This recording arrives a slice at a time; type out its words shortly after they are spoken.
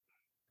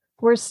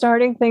We're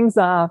starting things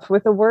off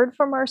with a word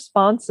from our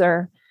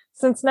sponsor.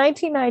 Since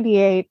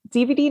 1998,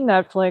 DVD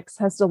Netflix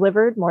has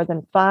delivered more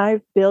than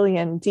 5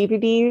 billion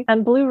DVD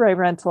and Blu-ray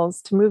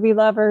rentals to movie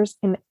lovers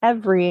in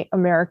every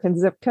American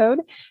zip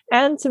code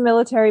and to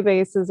military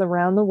bases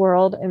around the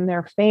world in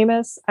their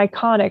famous,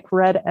 iconic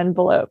red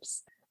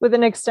envelopes. With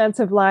an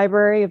extensive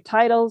library of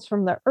titles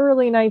from the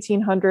early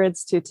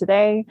 1900s to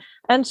today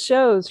and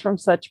shows from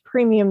such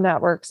premium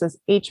networks as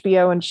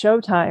HBO and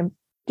Showtime,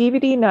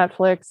 DVD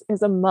Netflix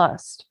is a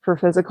must for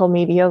physical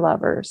media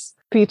lovers.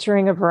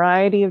 Featuring a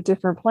variety of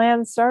different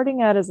plans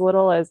starting at as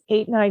little as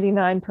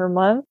 $8.99 per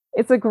month,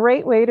 it's a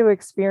great way to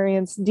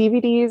experience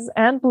DVDs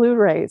and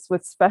Blu-rays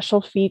with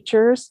special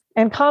features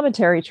and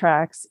commentary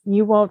tracks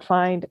you won't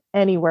find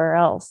anywhere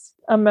else.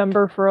 A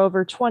member for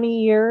over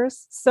 20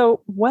 years,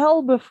 so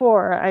well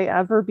before I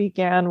ever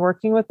began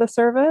working with the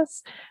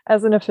service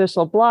as an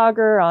official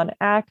blogger on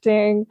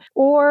acting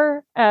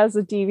or as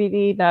a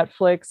DVD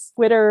Netflix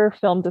Twitter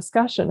film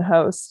discussion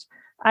host,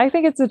 I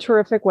think it's a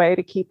terrific way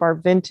to keep our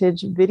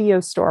vintage video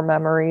store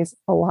memories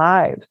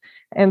alive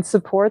and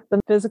support the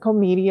physical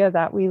media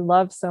that we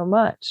love so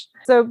much.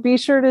 So be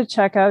sure to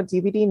check out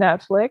DVD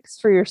Netflix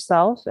for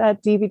yourself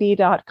at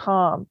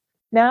DVD.com.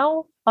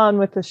 Now, on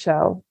with the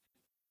show.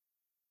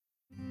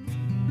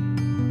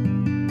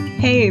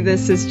 Hey,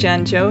 this is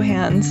Jen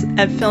Johans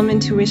at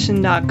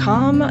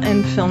filmintuition.com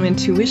and Film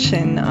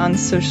Intuition on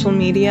social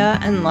media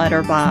and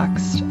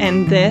Letterboxd.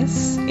 And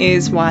this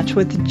is Watch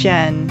with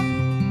Jen.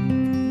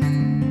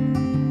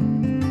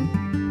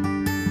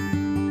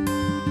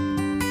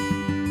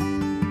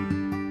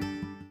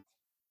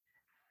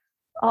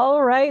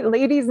 All right,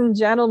 ladies and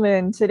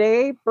gentlemen,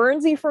 today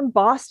Burnsy from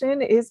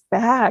Boston is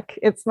back.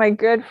 It's my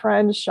good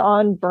friend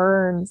Sean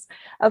Burns,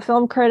 a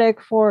film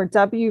critic for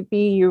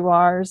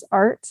WBUR's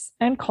Arts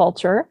and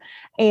Culture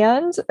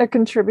and a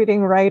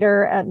contributing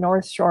writer at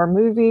North Shore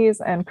Movies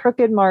and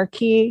Crooked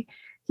Marquee.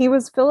 He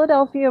was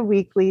Philadelphia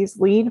Weekly's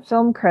lead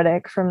film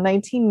critic from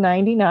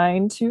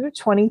 1999 to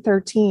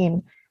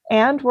 2013.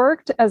 And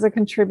worked as a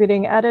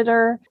contributing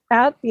editor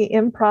at the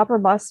Improper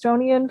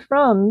Bostonian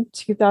from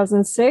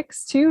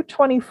 2006 to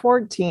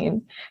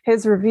 2014.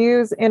 His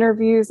reviews,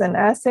 interviews, and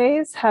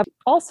essays have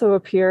also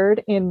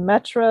appeared in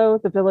Metro,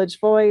 The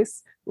Village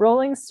Voice,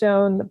 Rolling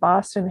Stone, The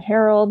Boston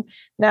Herald,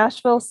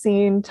 Nashville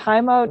Scene,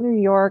 Time Out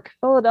New York,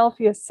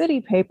 Philadelphia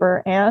City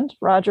Paper, and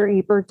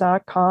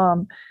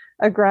RogerEbert.com.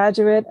 A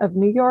graduate of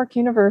New York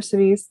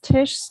University's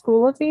Tisch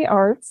School of the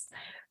Arts,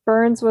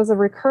 Burns was a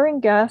recurring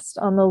guest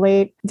on the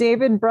late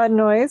David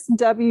Brudnoy's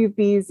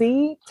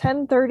WBZ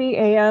 10:30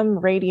 a.m.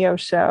 radio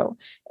show,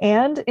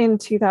 and in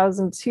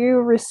 2002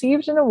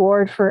 received an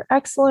award for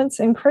excellence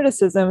in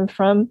criticism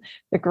from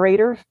the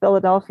Greater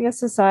Philadelphia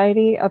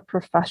Society of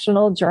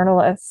Professional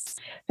Journalists.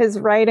 His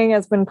writing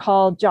has been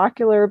called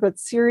jocular but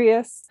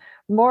serious,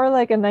 more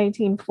like a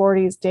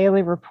 1940s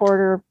daily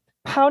reporter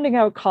pounding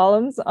out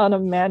columns on a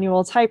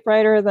manual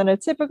typewriter than a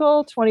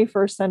typical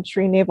 21st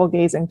century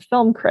navel-gazing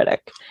film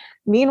critic.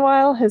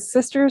 Meanwhile, his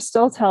sisters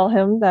still tell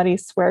him that he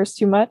swears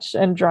too much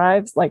and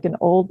drives like an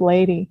old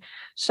lady.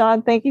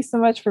 Sean, thank you so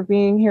much for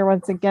being here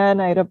once again.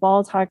 I had a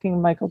ball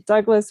talking Michael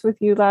Douglas with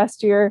you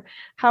last year.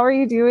 How are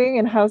you doing,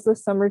 and how's the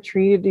summer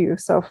treated you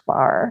so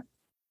far?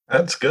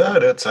 That's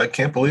good. I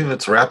can't believe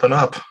it's wrapping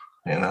up.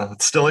 You know,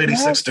 it's still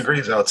 86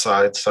 degrees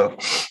outside, so.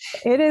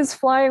 It is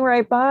flying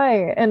right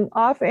by. And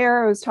off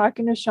air, I was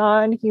talking to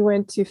Sean. He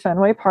went to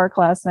Fenway Park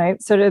last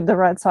night. So did the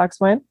Red Sox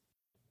win?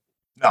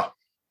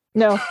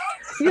 No.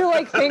 You're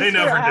like, thanks for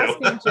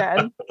asking,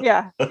 Jen.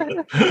 Yeah.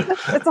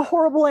 It's a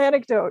horrible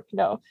anecdote.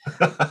 No.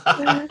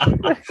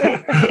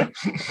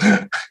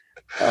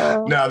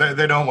 No,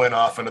 they don't win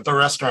often. At the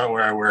restaurant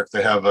where I work,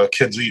 they have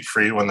kids eat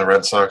free when the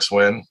Red Sox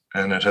win,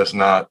 and it has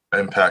not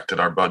impacted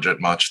our budget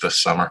much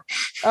this summer.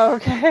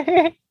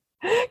 Okay.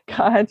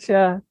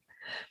 Gotcha.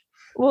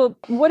 Well,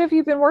 what have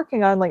you been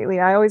working on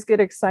lately? I always get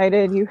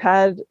excited. You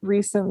had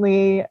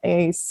recently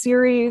a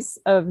series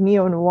of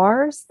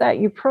neo-noirs that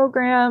you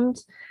programmed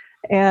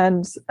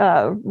and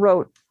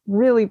wrote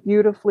really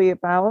beautifully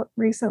about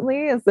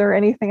recently. Is there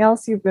anything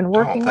else you've been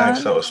working on?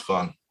 Thanks. That was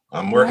fun.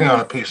 I'm working on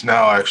a piece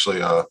now,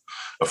 actually. A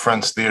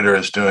friend's theater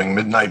is doing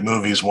Midnight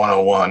Movies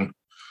 101.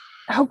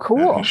 Oh,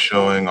 cool. And he's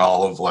showing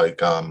all of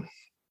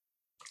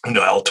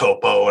El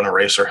Topo and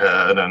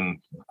Eraserhead and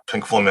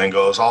Pink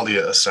Flamingos, all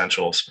the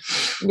essentials.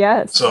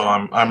 Yes. So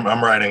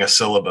I'm writing a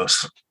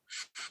syllabus.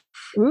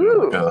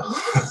 Ooh.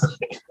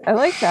 I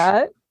like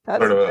that. That's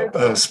sort of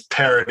a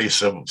parody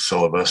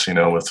syllabus,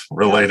 with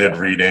related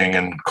reading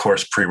and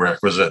course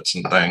prerequisites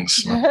and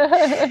things.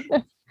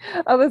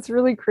 Oh, that's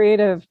really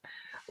creative.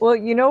 Well,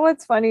 you know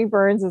what's funny,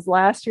 Burns, is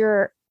last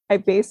year I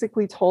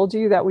basically told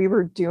you that we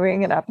were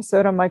doing an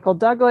episode on Michael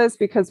Douglas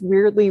because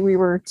weirdly we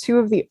were two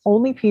of the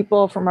only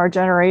people from our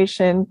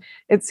generation,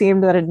 it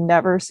seemed, that had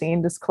never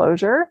seen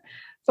Disclosure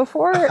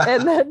before.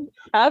 And then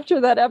after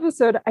that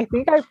episode, I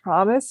think I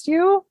promised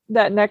you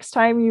that next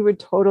time you would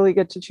totally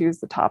get to choose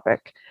the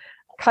topic.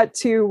 Cut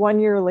to 1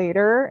 year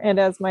later, and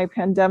as my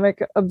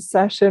pandemic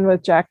obsession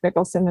with Jack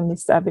Nicholson in the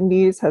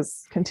 70s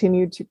has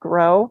continued to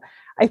grow,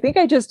 I think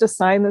I just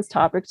assigned this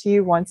topic to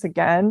you once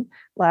again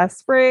last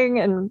spring,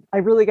 and I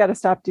really got to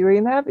stop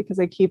doing that because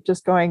I keep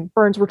just going,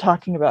 Burns, we're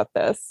talking about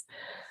this.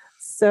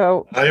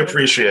 So I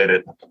appreciate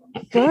it.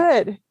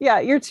 good. Yeah,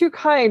 you're too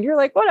kind. You're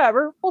like,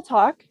 whatever, we'll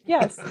talk.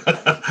 Yes.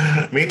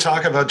 Me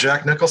talk about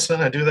Jack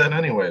Nicholson? I do that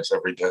anyways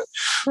every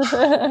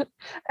day.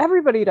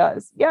 Everybody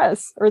does.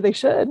 Yes, or they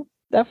should.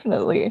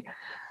 Definitely.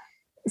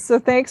 So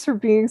thanks for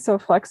being so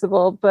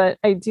flexible. But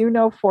I do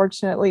know,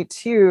 fortunately,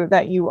 too,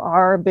 that you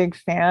are a big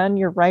fan.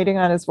 Your writing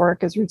on his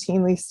work is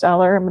routinely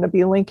stellar. I'm going to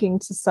be linking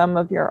to some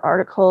of your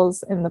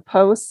articles in the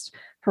post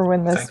for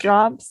when this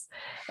drops.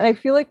 And I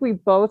feel like we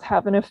both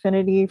have an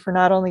affinity for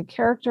not only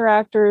character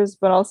actors,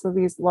 but also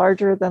these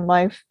larger than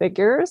life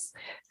figures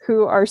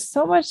who are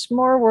so much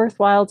more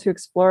worthwhile to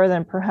explore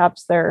than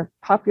perhaps their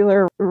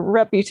popular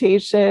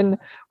reputation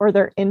or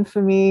their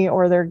infamy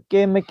or their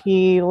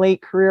gimmicky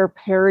late career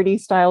parody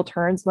style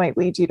turns might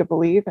lead you to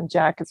believe. And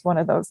Jack is one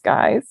of those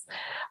guys.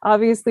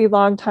 Obviously,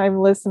 longtime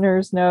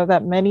listeners know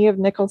that many of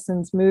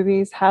Nicholson's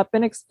movies have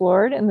been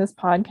explored in this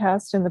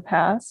podcast in the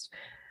past.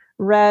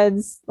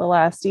 Reds, The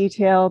Last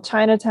Detail,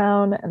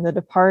 Chinatown, and The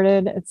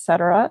Departed,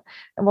 etc.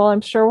 And while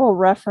I'm sure we'll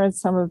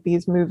reference some of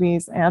these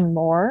movies and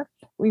more,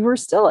 we were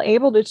still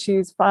able to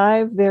choose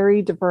 5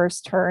 very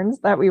diverse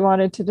turns that we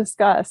wanted to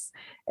discuss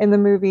in the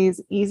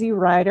movies Easy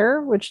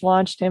Rider, which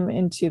launched him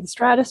into the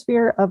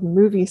stratosphere of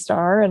movie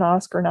star and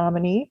Oscar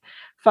nominee,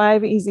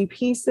 5 Easy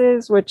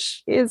Pieces,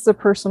 which is a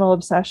personal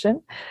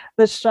obsession,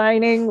 The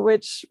Shining,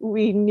 which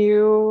we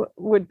knew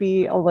would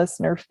be a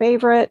listener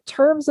favorite,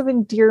 Terms of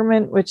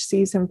Endearment, which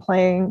sees him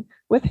playing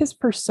with his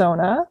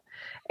persona,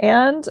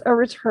 and a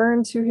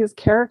return to his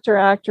character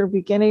actor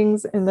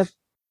beginnings in the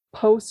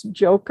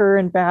post-Joker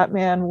and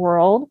Batman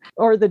world,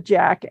 or the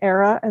Jack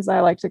era, as I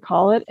like to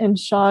call it, and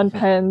Sean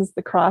Penn's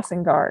The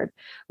Crossing Guard.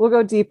 We'll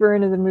go deeper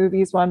into the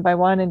movies one by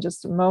one in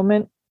just a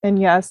moment. And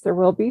yes, there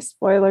will be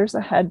spoilers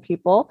ahead,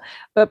 people.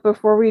 But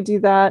before we do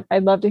that,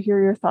 I'd love to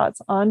hear your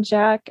thoughts on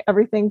Jack,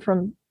 everything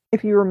from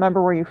if you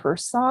remember where you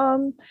first saw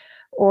him,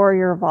 or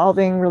your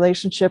evolving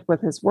relationship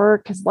with his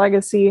work, his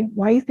legacy,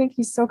 why you think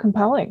he's so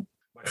compelling.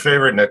 My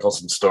favorite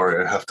Nicholson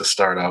story, I have to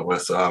start out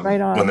with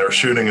when they were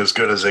shooting As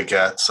Good As It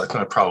Gets. I think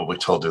I probably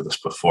told you this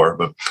before,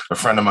 but a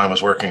friend of mine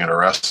was working at a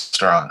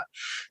restaurant,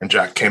 and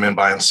Jack came in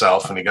by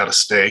himself, and he got a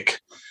steak.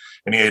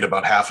 And he ate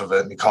about half of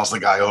it, and he calls the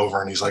guy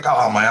over, and he's like,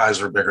 oh, my eyes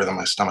are bigger than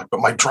my stomach, but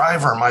my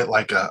driver might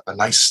like a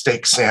nice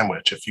steak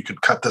sandwich. If you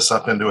could cut this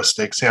up into a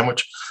steak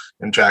sandwich.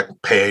 And Jack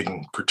paid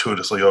and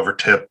gratuitously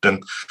overtipped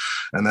and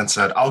then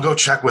said, I'll go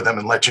check with him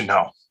and let you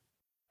know.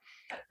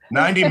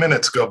 90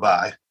 minutes go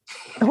by.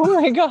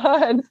 Oh, my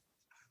God.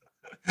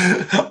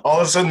 All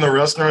of a sudden, the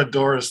restaurant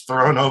door is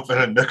thrown open,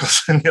 and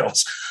Nicholson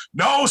yells,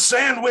 no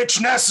sandwich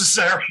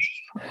necessary,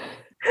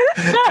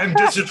 and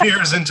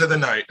disappears into the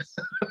night.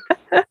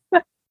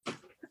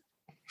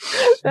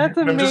 That's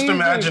amazing. I'm just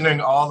imagining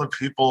all the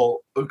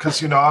people,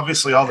 because,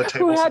 obviously all the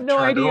tables who had no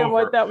idea over.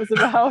 What that was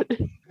about.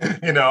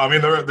 I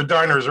mean, the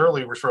diners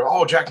early were sort of,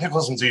 oh, Jack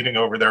Nicholson's eating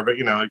over there, but,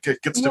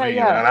 it gets to be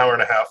an hour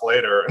and a half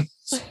later.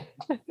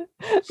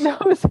 No,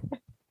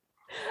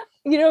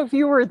 if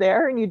you were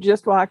there and you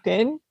just walked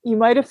in, you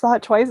might have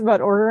thought twice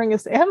about ordering a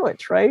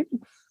sandwich, right?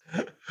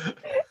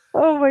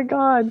 Oh my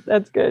God,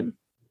 that's good.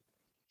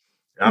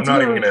 I'm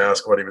not even going to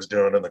ask what he was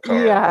doing in the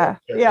car.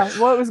 Yeah.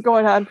 What was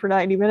going on for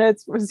 90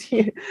 minutes? Was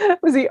he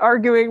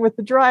arguing with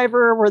the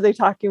driver? Were they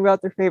talking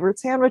about their favorite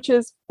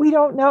sandwiches? We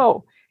don't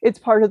know. It's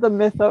part of the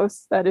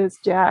mythos that is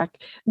Jack.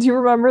 Do you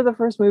remember the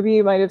first movie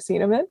you might have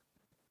seen him in?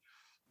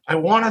 I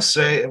want to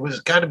say it was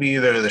got to be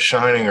either The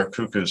Shining or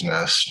Cuckoo's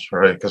Nest,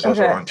 right? Because those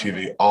were on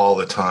TV all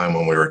the time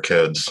when we were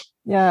kids.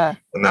 Yeah.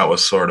 And that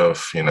was sort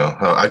of,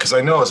 because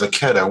I know as a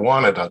kid I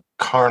wanted a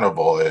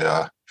Carnival,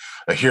 a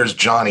Here's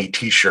Johnny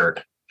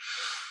t-shirt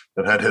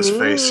that had his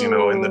face, in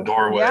the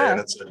doorway, and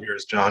it said,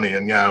 here's Johnny.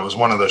 And it was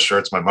one of those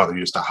shirts my mother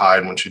used to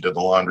hide when she did the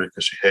laundry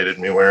because she hated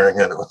me wearing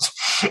it. It was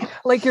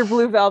like your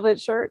blue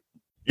velvet shirt?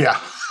 Yeah.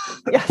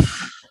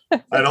 I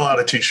had a lot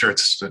of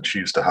t-shirts that she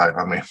used to hide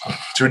on me.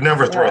 She would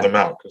never throw them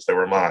out because they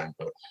were mine.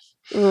 But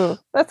ooh,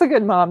 that's a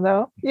good mom,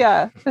 though.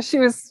 Yeah. She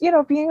was,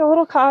 being a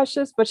little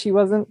cautious, but she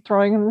wasn't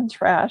throwing them in the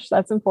trash.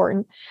 That's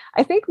important.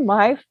 I think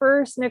my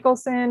first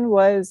Nicholson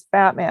was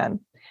Batman,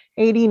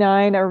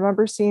 89. I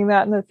remember seeing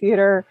that in the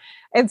theater.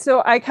 And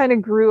so I kind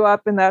of grew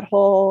up in that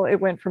whole, it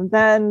went from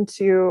then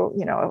to,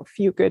 A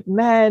Few Good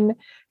Men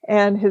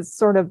and his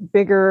sort of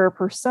bigger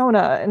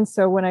persona. And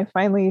so when I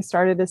finally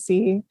started to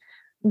see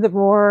the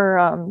more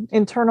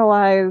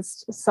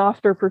internalized,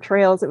 softer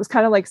portrayals, it was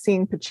kind of like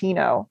seeing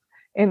Pacino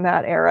in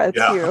that era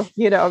too,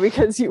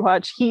 because you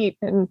watch Heat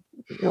and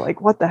you're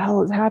like, what the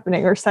hell is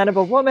happening? Or Son of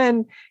a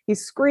Woman,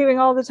 he's screaming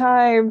all the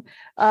time.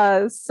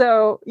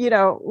 So,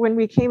 when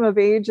we came of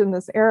age in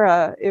this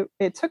era,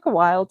 it took a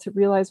while to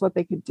realize what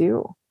they could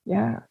do.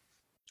 Yeah.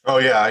 Oh,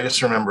 yeah. I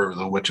just remember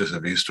The Witches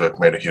of Eastwick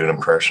made a huge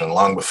impression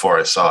long before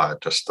I saw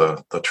it. Just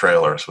the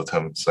trailers with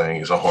him saying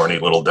he's a horny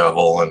little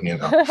devil and,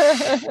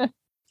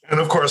 And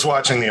of course,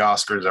 watching the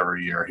Oscars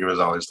every year, he was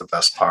always the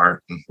best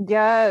part.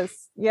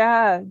 Yes.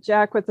 Yeah.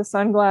 Jack with the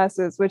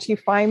sunglasses, which he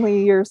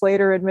finally years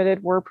later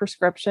admitted were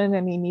prescription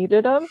and he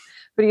needed them.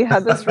 But he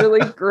had this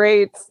really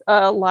great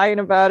line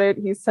about it.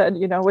 He said,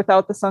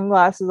 without the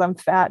sunglasses, I'm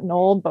fat and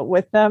old, but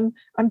with them,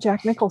 I'm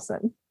Jack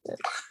Nicholson.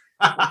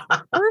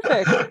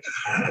 Perfect.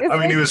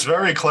 He was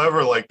very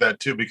clever like that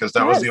too, because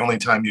that was the only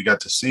time you got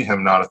to see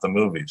him not at the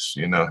movies.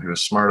 He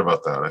was smart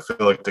about that. I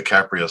feel like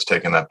DiCaprio's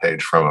taken that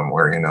page from him,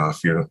 where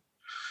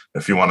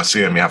if you want to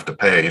see him, you have to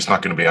pay. He's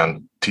not going to be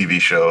on TV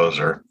shows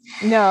or.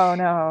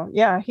 No.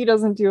 Yeah, he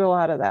doesn't do a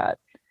lot of that.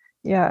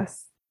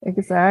 Yes,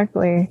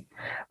 exactly.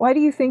 Why do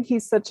you think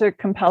he's such a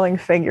compelling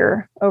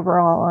figure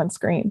overall on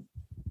screen?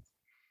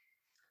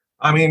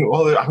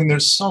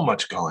 There's so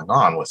much going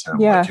on with him,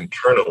 like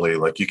internally,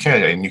 like you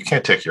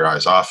can't take your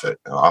eyes off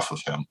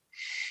of him.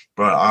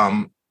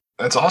 But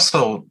it's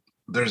also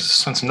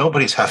since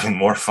nobody's having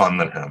more fun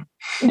than him.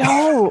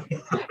 No,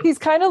 he's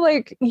kind of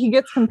like, he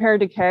gets compared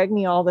to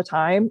Cagney all the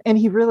time, and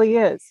he really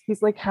is.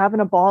 He's like having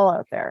a ball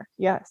out there.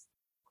 Yes.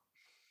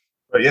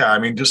 But yeah,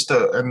 just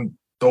and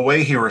the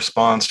way he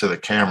responds to the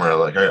camera,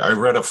 like I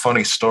read a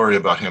funny story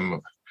about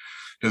him.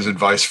 His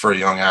advice for a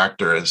young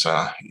actor is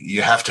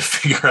you have to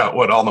figure out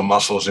what all the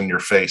muscles in your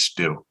face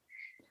do.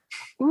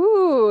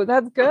 Ooh,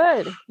 that's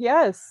good.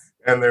 Yes.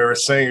 And they were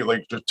saying,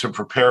 like, to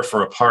prepare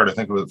for a part, I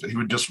think he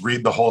would just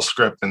read the whole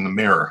script in the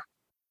mirror.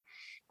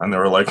 And they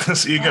were like,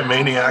 this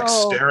egomaniac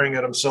staring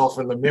at himself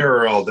in the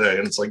mirror all day.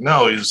 And it's like,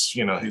 no, he's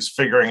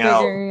figuring it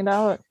out.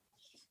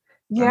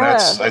 Yeah. And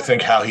that's, I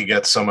think, how he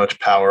gets so much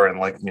power and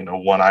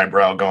one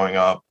eyebrow going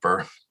up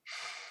or.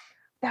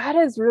 That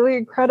is really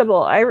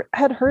incredible. I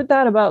had heard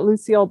that about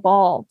Lucille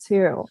Ball too.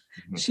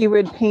 Mm-hmm. She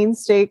would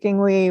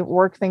painstakingly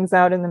work things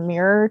out in the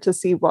mirror to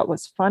see what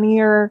was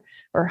funnier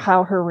or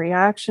how her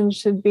reaction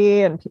should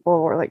be. And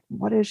people were like,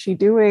 what is she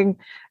doing?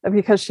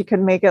 Because she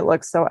could make it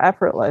look so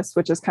effortless,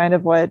 which is kind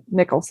of what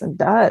Nicholson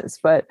does.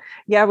 But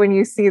yeah, when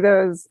you see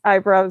those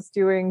eyebrows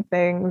doing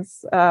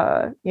things,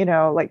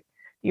 like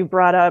you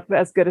brought up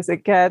As Good as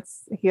It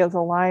Gets, he has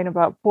a line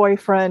about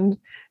boyfriend,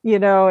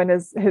 and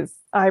his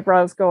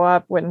eyebrows go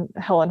up when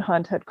Helen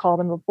Hunt had called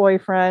him a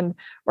boyfriend.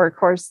 Or of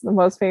course, the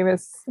most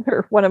famous,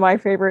 or one of my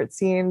favorite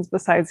scenes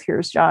besides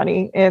Here's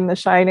Johnny in The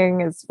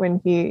Shining, is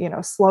when he,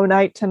 slow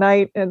night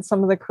tonight, and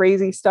some of the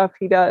crazy stuff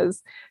he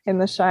does in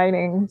The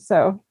Shining.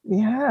 So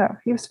yeah,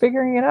 he was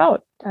figuring it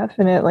out.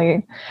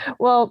 Definitely.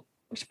 Well,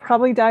 we should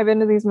probably dive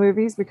into these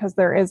movies because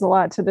there is a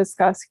lot to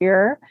discuss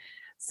here.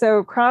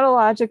 So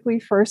chronologically,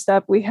 first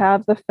up, we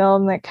have the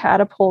film that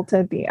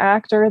catapulted the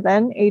actor,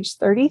 then age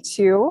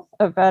 32,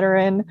 a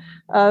veteran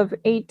of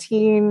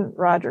 18,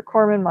 Roger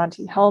Corman,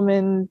 Monte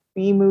Hellman,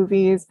 B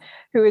movies,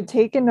 who had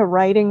taken to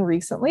writing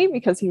recently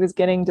because he was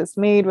getting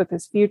dismayed with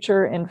his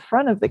future in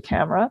front of the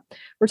camera.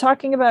 We're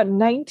talking about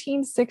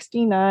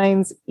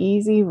 1969's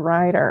Easy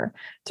Rider,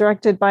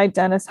 directed by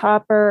Dennis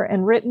Hopper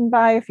and written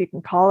by, if you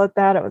can call it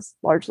that, it was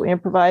largely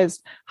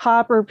improvised,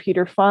 Hopper,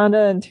 Peter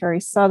Fonda, and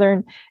Terry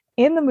Southern.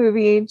 In the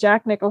movie,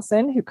 Jack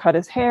Nicholson, who cut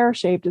his hair,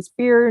 shaved his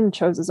beard, and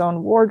chose his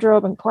own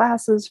wardrobe and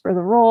glasses for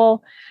the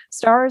role,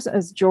 stars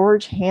as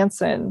George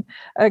Hansen,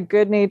 a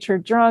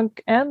good-natured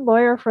drunk and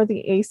lawyer for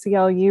the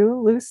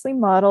ACLU, loosely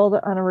modeled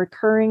on a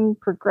recurring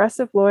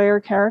progressive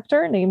lawyer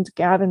character named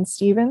Gavin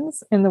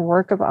Stevens in the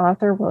work of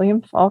author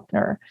William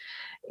Faulkner.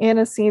 In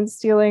a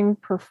scene-stealing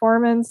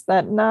performance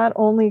that not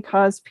only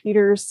caused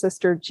Peter's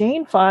sister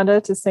Jane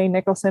Fonda to say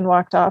Nicholson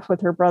walked off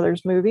with her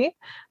brother's movie,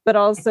 but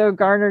also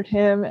garnered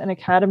him an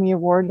Academy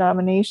Award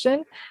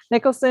nomination,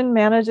 Nicholson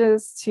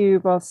manages to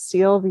both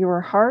steal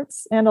viewer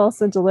hearts and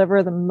also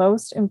deliver the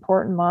most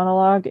important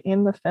monologue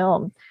in the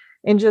film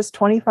in just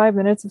 25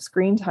 minutes of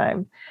screen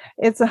time.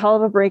 It's a hell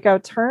of a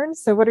breakout turn.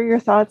 So what are your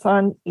thoughts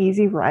on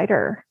Easy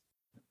Rider?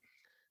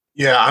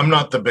 Yeah, I'm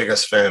not the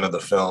biggest fan of the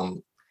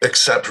film,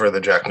 except for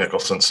the Jack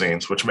Nicholson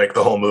scenes, which make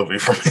the whole movie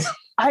for me.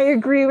 I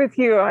agree with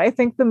you. I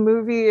think the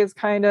movie is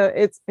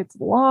it's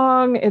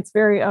long, it's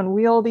very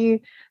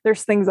unwieldy.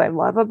 There's things I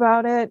love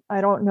about it.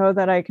 I don't know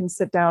that I can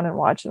sit down and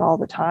watch it all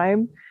the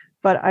time,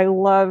 but I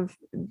love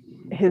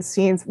his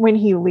scenes. When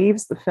he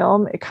leaves the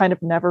film, it kind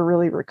of never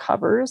really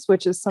recovers,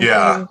 which is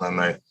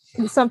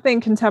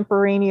something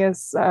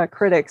contemporaneous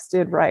critics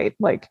did right.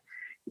 Like,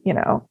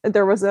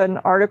 there was an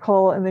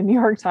article in the New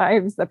York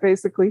Times that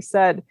basically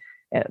said,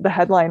 the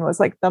headline was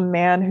like, the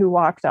man who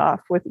walked off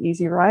with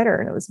Easy Rider,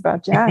 and it was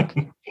about Jack.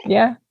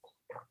 Yeah.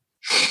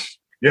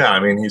 Yeah,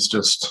 he's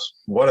just,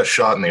 what a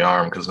shot in the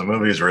arm, because the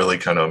movie's really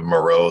kind of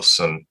morose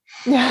and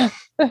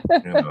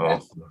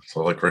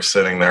so like we're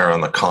sitting there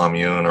on the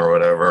commune or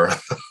whatever.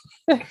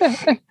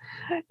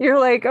 You're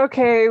like,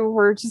 okay,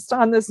 we're just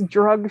on this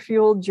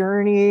drug-fueled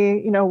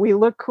journey. We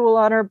look cool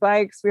on our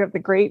bikes. We have the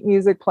great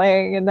music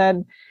playing, and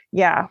then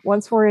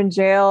once we're in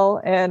jail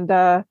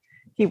and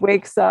he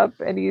wakes up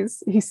and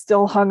he's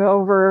still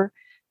hungover,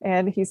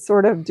 and he's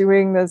sort of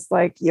doing this,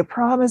 like, you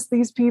promise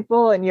these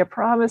people and you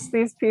promise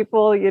these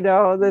people,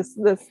 this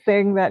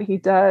thing that he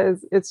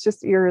does. It's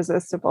just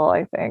irresistible.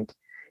 I think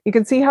you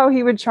can see how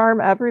he would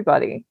charm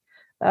everybody.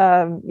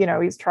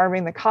 He's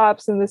charming the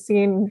cops in the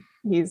scene.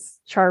 He's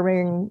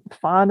charming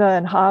Fonda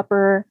and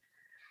Hopper.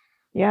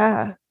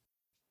 Yeah.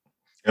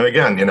 And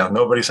again,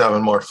 nobody's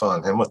having more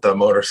fun. Him with the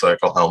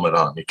motorcycle helmet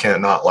on. You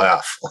can't not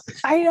laugh.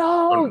 I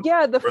know.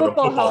 Yeah, the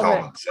football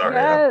helmet. Sorry.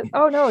 Yeah.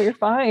 Oh no, you're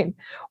fine.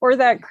 Or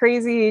that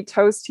crazy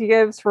toast he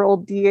gives for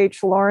old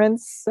D.H.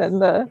 Lawrence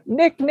and the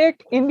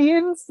Nick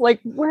Indians. Like,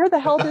 where the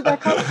hell did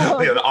that come from?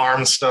 The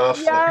arm stuff.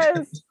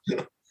 Yes.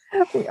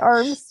 The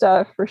arm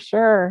stuff for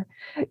sure.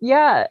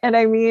 Yeah. And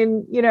I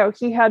mean,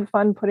 he had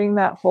fun putting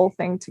that whole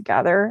thing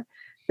together.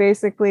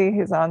 Basically,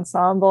 his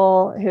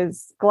ensemble,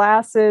 his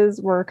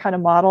glasses were kind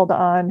of modeled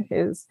on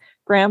his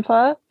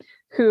grandpa,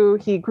 who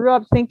he grew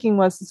up thinking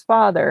was his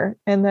father.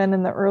 And then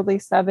in the early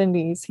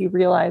 70s, he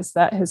realized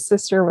that his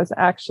sister was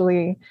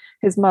actually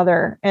his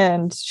mother.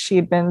 And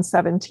she'd been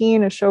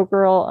 17, a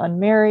showgirl,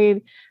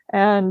 unmarried.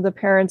 And the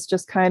parents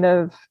just kind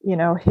of,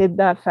 hid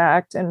that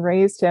fact and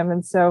raised him.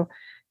 And so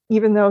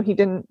even though he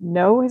didn't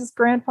know his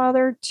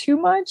grandfather too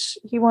much,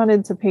 he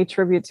wanted to pay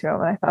tribute to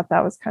him. And I thought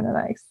that was kind of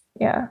nice.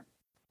 Yeah.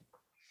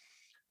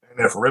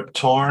 And if Rip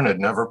Torn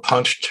had never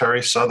punched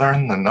Terry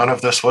Southern, then none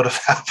of this would have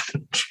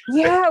happened.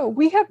 Yeah,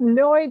 we have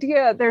no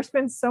idea. There's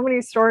been so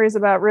many stories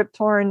about Rip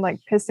Torn like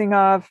pissing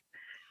off,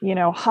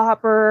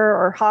 Hopper,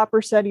 or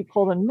Hopper said he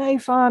pulled a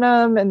knife on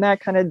him, and that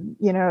kind of,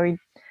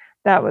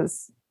 that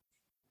was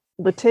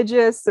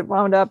litigious. It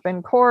wound up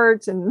in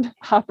court, and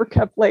Hopper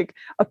kept like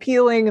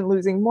appealing and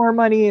losing more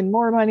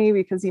money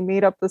because he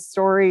made up the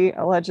story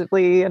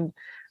allegedly,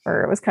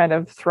 or it was kind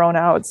of thrown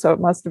out. So it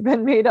must have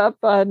been made up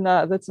on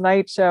the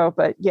Tonight Show.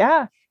 But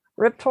yeah,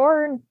 Rip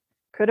Torn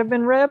could have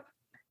been Rip,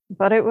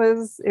 but it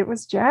was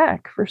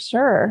Jack for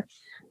sure.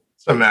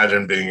 Just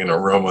imagine being in a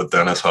room with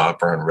Dennis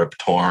Hopper and Rip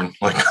Torn.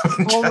 Like,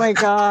 oh my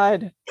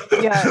God.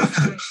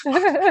 Yes.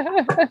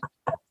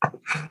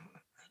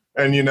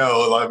 And,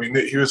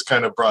 he was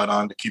kind of brought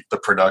on to keep the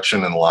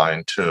production in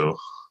line too.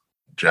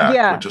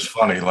 Jack, which is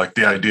funny. Like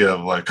the idea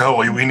of like, oh,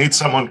 we need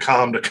someone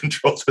calm to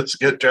control this.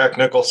 Get Jack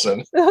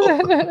Nicholson.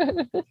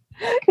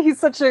 He's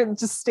such a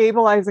just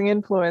stabilizing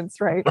influence,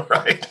 right?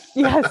 Right.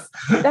 Yes.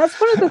 That's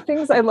one of the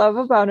things I love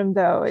about him,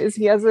 though, is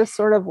he has this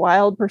sort of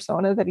wild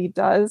persona that he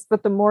does.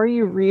 But the more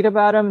you read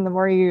about him, the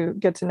more you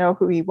get to know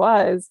who he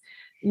was,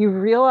 you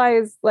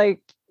realize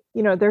like,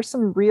 there's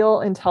some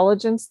real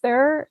intelligence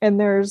there, and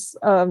there's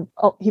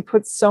he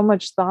puts so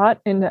much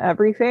thought into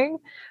everything,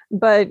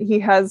 but he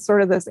has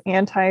sort of this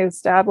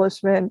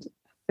anti-establishment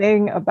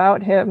thing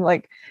about him.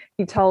 Like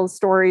he tells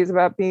stories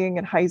about being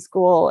in high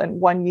school, and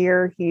one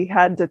year he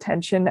had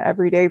detention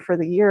every day for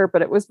the year,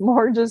 but it was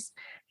more just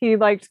he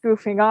liked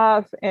goofing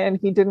off and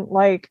he didn't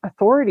like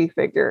authority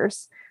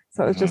figures.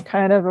 So it's just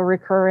kind of a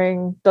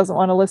recurring doesn't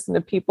want to listen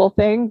to people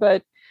thing.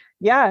 But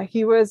yeah,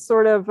 he was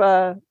sort of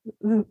the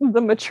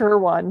mature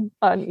one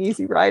on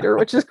Easy Rider,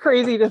 which is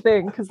crazy to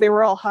think because they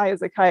were all high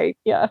as a kite.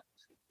 Yeah.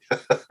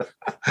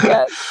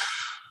 Yeah.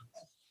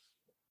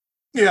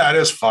 Yeah, it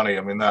is funny.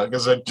 I mean,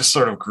 because I just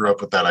sort of grew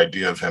up with that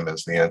idea of him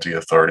as the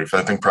anti-authority.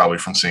 I think probably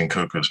from seeing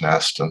Cuckoo's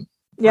Nest and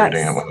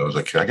reading it when I was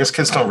a kid. I guess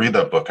kids don't read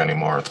that book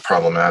anymore. It's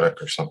problematic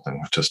or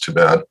something, which is too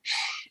bad.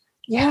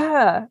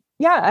 Yeah.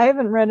 Yeah, I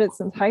haven't read it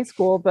since high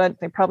school, but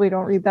they probably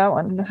don't read that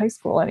one in high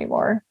school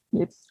anymore.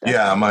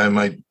 Yeah,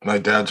 my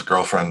dad's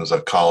girlfriend is a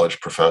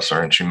college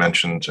professor, and she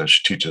mentioned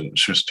she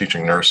was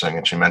teaching nursing,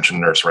 and she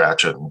mentioned Nurse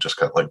Ratched and just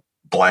got like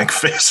blank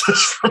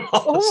faces from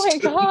all my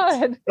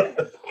God.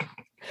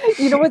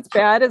 You know what's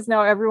bad is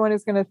now everyone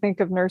is going to think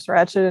of Nurse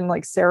Ratched and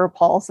like Sarah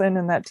Paulson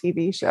in that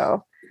TV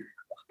show.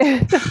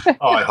 Oh,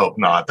 I hope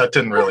not. That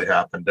didn't really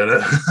happen, did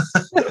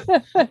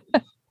it?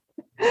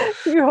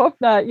 You hope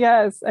not.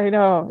 Yes, I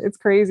know. It's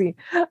crazy.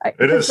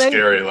 It is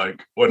scary.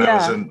 Like when I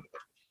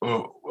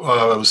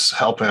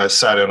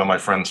sat in on my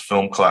friend's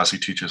film class. He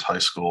teaches high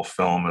school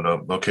film at a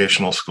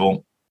vocational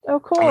school. Oh,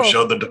 cool. And we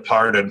showed The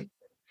Departed.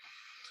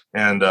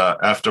 And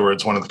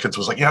afterwards, one of the kids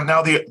was like, yeah,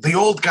 now the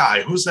old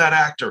guy, who's that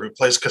actor who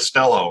plays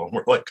Costello? And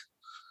we're like,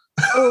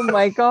 oh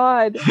my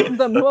God,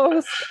 the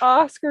most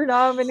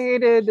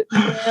Oscar-nominated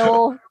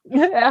male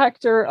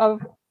actor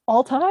of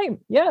all time.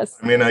 Yes.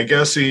 I mean, I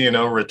guess he,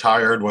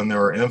 retired when they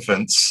were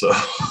infants. So.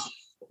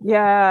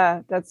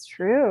 Yeah, that's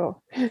true.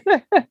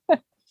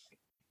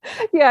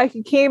 Yeah,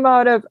 he came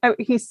out of,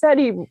 he said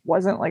he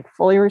wasn't like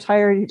fully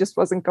retired. He just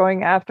wasn't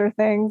going after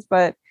things.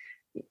 But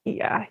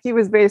yeah, he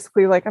was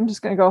basically like, I'm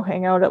just going to go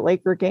hang out at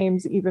Laker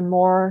games even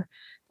more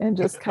and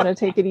just kind of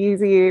take it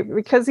easy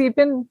because he'd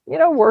been,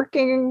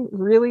 working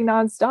really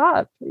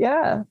nonstop.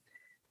 Yeah,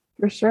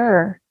 for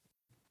sure.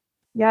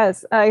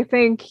 Yes, I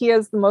think he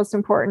has the most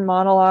important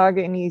monologue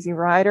in Easy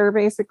Rider.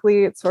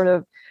 Basically, it sort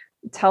of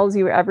tells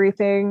you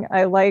everything.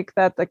 I like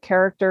that the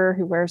character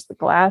who wears the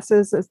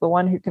glasses is the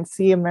one who can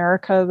see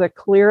America the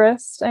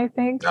clearest, I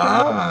think.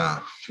 Yeah.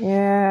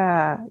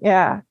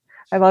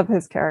 I love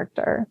his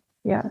character.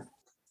 Yeah.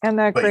 And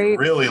that but you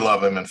really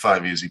love him in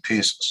 5 Easy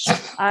Pieces.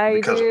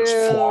 Because do. Of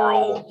his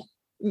floral.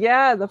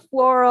 Yeah, the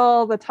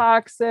floral, the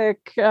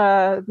toxic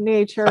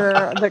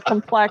nature, the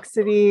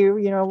complexity,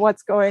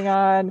 what's going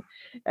on.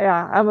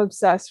 Yeah, I'm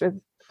obsessed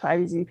with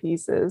 5 Easy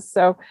Pieces.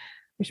 So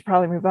we should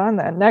probably move on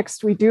then.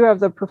 Next, we do have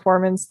the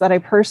performance that I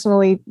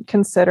personally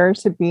consider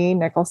to be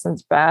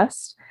Nicholson's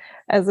best.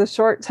 As a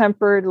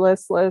short-tempered,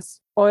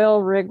 listless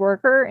oil rig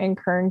worker in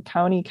Kern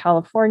County,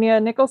 California,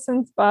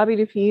 Nicholson's Bobby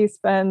DePee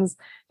spends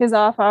his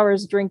off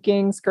hours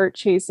drinking, skirt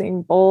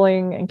chasing,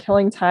 bowling, and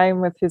killing time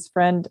with his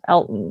friend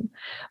Elton,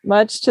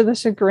 much to the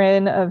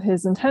chagrin of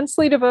his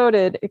intensely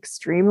devoted,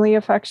 extremely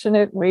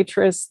affectionate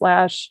waitress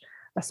slash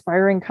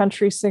aspiring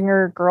country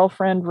singer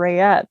girlfriend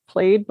Rayette,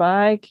 played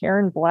by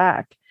Karen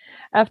Black.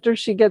 After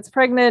she gets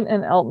pregnant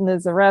and Elton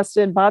is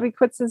arrested, Bobby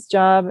quits his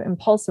job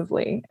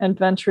impulsively and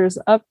ventures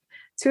up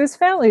to his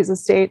family's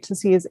estate to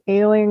see his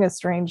ailing,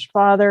 estranged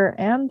father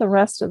and the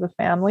rest of the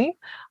family,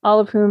 all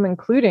of whom,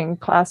 including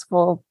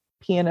classical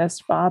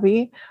pianist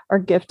Bobby, are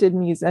gifted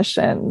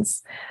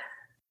musicians.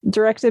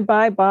 Directed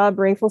by Bob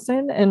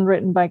Rafelson and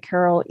written by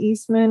Carol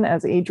Eastman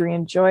as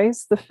Adrian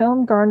Joyce, the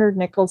film garnered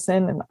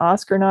Nicholson an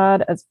Oscar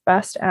nod as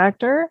Best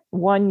Actor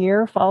 1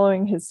 year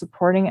following his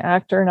supporting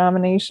actor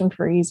nomination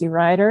for Easy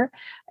Rider,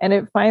 and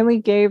it finally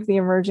gave the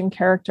emerging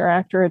character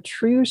actor a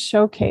true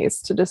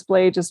showcase to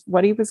display just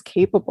what he was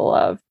capable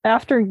of.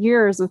 After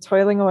years of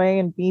toiling away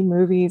in B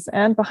movies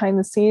and behind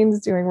the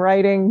scenes doing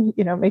writing,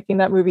 making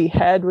that movie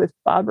Head with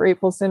Bob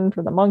Rafelson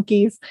for the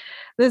Monkees,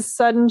 this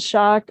sudden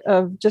shock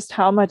of just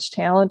how much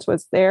talent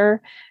was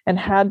there and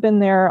had been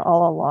there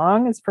all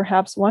along is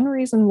perhaps one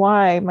reason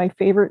why my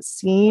favorite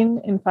scene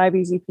in Five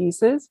Easy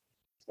Pieces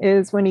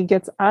is when he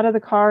gets out of the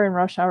car in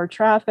rush hour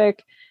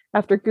traffic.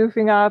 After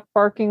goofing up,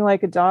 barking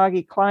like a dog,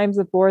 he climbs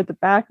aboard the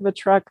back of a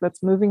truck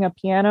that's moving a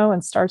piano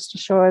and starts to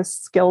show us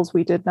skills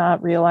we did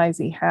not realize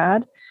he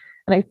had.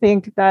 And I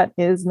think that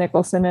is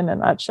Nicholson in a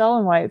nutshell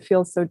and why it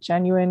feels so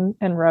genuine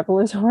and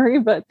revelatory.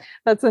 But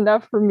that's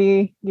enough for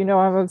me.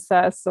 I'm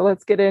obsessed. So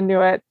let's get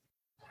into it.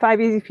 Five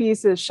Easy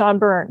Pieces, Sean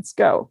Burns,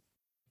 go.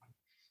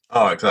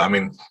 Oh, I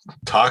mean,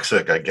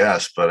 toxic, I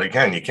guess. But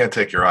again, you can't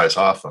take your eyes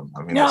off him.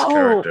 I mean, his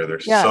character,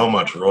 there's so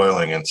much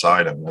roiling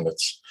inside him. And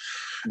it's,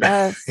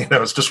 yes.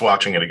 It's just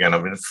watching it again. I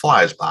mean, it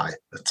flies by.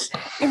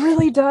 It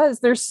really does.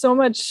 There's so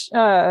much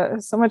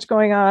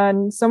going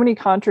on, so many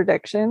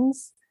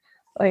contradictions.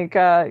 Like,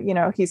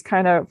 he's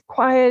kind of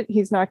quiet.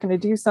 He's not going to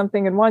do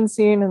something in one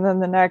scene. And then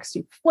the next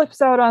he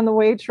flips out on the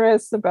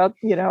waitress about,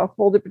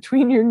 hold it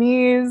between your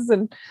knees.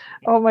 And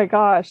oh my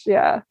gosh.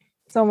 Yeah.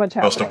 So much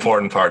happening. Most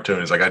important part too.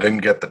 He's like, I didn't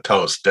get the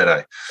toast, did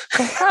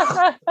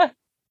I?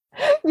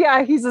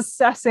 Yeah. He's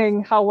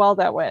assessing how well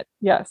that went.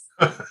 Yes.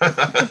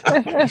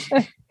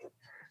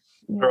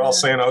 They're all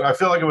saying, I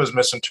feel like it was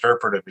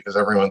misinterpreted because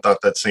everyone thought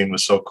that scene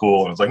was so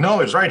cool. And it's like, no,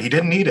 he's right. He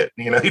didn't need it.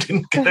 He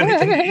didn't get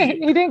anything to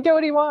eat. He didn't get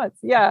what he wants.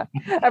 Yeah.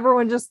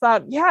 Everyone just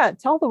thought, yeah,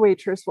 tell the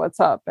waitress what's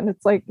up. And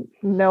it's like,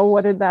 no,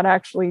 what did that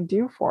actually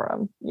do for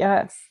him?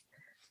 Yes.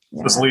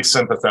 Yeah. It was the least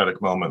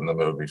sympathetic moment in the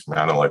movie.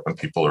 I don't like when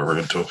people are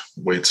rude to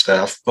wait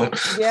staff, but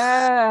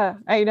yeah,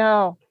 I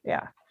know.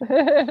 Yeah.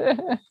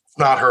 It's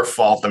not her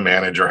fault the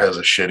manager has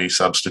a shitty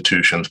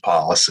substitutions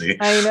policy.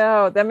 I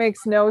know. That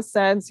makes no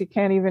sense. You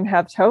can't even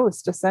have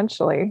toast,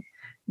 essentially.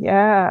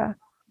 Yeah.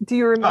 Do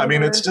you remember? I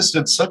mean,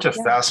 it's such a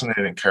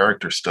fascinating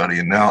character study.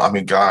 And now, I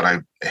mean, God, I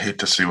hate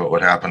to see what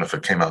would happen if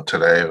it came out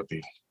today. It would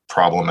be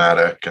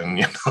problematic.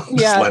 And,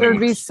 there would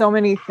be so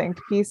many think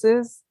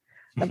pieces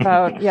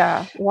about,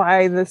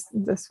 why this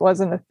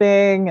wasn't a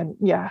thing. And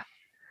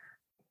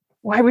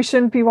why we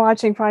shouldn't be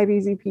watching Five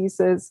Easy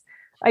Pieces.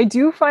 I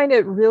do find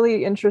it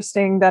really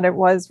interesting that it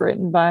was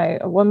written by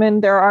a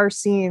woman. There are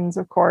scenes,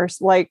 of course,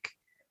 like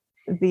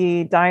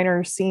the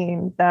diner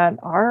scene that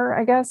are,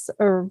 I guess,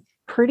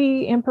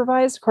 pretty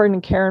improvised. According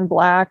to Karen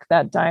Black,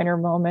 that diner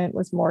moment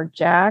was more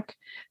Jack.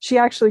 She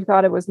actually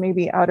thought it was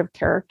maybe out of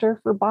character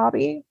for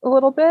Bobby a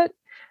little bit.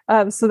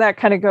 So that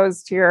kind of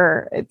goes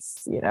to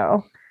it's,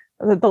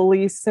 the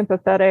least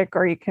sympathetic,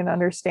 or you can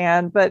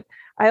understand. But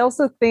I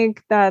also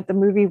think that the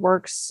movie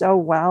works so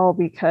well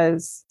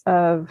because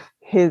of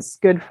his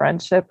good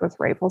friendship with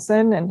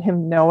Rafelson and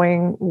him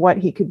knowing what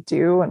he could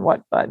do and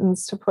what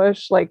buttons to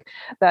push. Like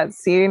that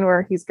scene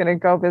where he's going to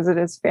go visit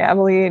his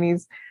family and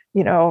he's,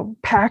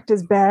 packed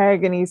his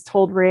bag and he's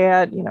told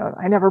Rayette,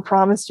 I never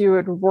promised you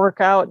it would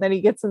work out. And then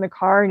he gets in the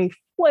car and he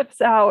flips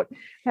out,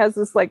 has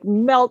this like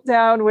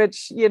meltdown,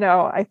 which,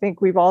 I think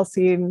we've all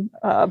seen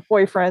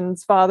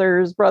boyfriends,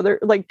 fathers, brother,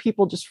 like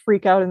people just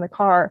freak out in the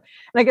car.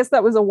 And I guess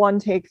that was a one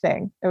take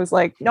thing. It was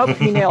like, nope,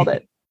 he nailed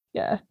it.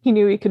 Yeah, he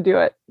knew he could do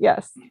it.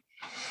 Yes.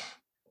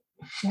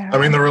 Yeah. I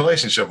mean, the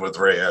relationship with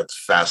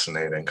Rayette's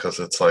fascinating because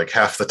it's like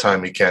half the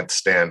time he can't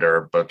stand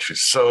her, but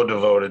she's so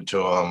devoted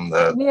to him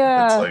that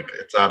it's like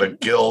it's out of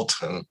guilt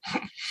and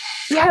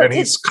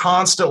he's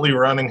constantly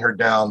running her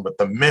down. But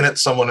the minute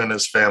someone in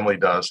his family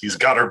does, he's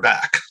got her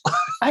back.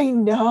 I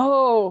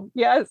know.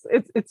 Yes,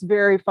 it's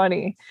very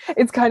funny.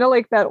 It's kind of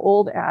like that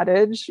old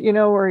adage,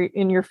 where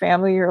in your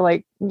family you're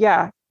like,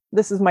 yeah,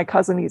 this is my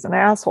cousin. He's an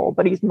asshole,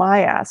 but he's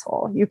my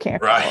asshole. You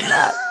can't call him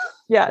that.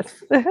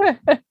 Yes.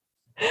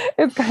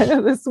 It's kind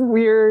of this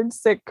weird,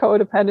 sick,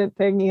 codependent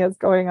thing he has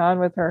going on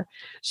with her.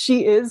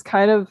 She is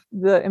kind of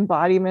the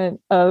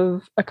embodiment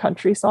of a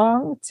country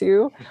song,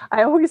 too.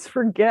 I always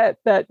forget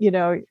that,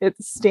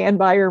 it's Stand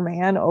By Your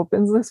Man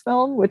opens this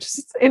film, which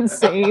is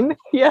insane.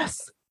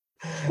 Yes.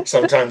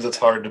 Sometimes it's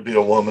hard to be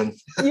a woman.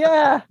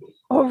 Yeah.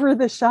 Over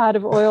the shot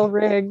of oil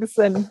rigs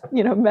and,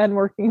 men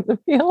working in the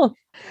field.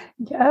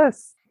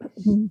 Yes.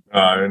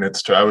 And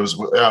it's true. I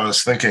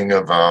was thinking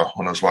of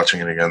when I was watching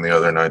it again the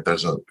other night.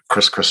 There's a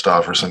Chris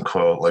Christopherson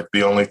quote, like,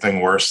 the only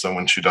thing worse than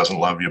when she doesn't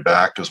love you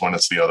back is when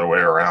it's the other way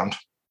around.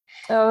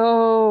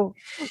 Oh,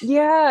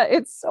 yeah,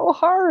 it's so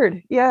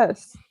hard.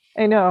 Yes,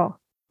 I know.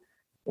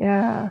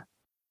 Yeah,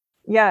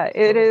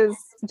 it is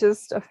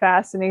just a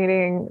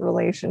fascinating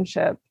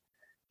relationship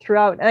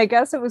throughout, and I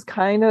guess it was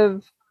kind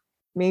of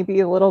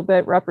maybe a little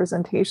bit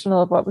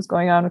representational of what was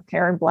going on with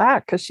Karen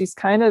Black, because she's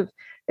kind of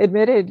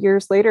admitted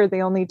years later they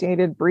only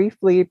dated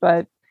briefly,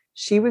 but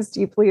she was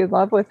deeply in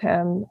love with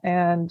him,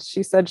 and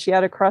she said she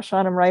had a crush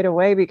on him right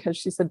away because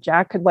she said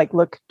Jack could like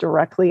look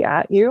directly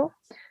at you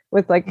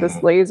with like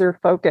this laser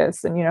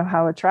focus, and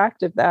how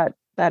attractive that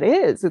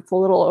is. It's a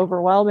little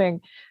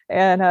overwhelming.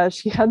 And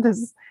she had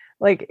this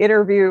like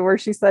interview where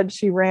she said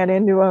she ran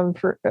into him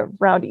for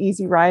around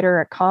Easy Rider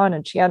at Cannes,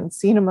 and she hadn't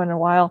seen him in a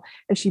while,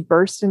 and she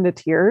burst into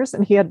tears,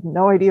 and he had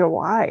no idea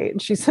why.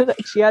 And she said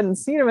that she hadn't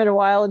seen him in a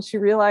while, and she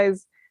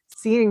realized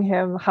seeing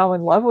him how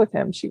in love with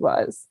him she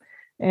was.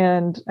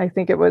 And I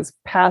think it was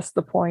past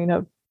the point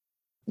of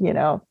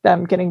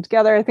them getting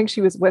together. I think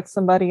she was with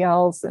somebody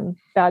else and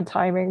bad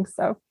timing.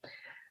 So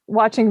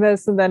watching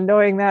this and then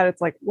knowing that, it's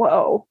like,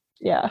 whoa.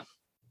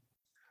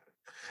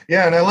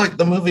 Yeah, and I like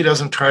the movie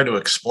doesn't try to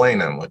explain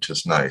him, which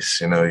is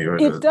nice.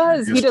 It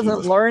does. He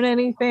doesn't learn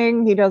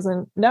anything. He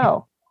doesn't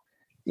know.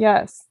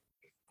 Yes.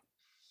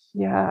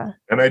 Yeah.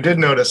 And I did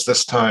notice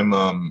this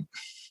time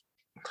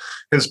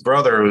his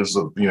brother was,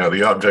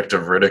 the object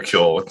of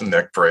ridicule with the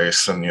neck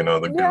brace and,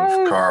 the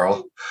goof,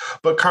 Carl.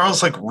 But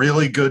Carl's like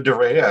really good to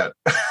Rayette.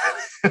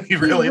 he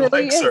really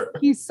likes her.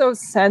 He's so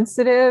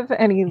sensitive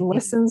and he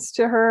listens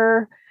to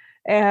her.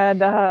 And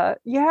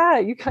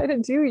you kind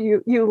of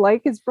do. You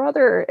like his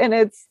brother. And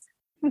it's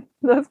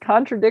those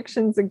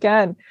contradictions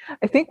again.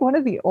 I think one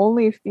of the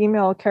only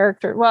female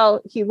character,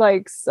 well, he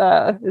likes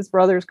his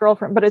brother's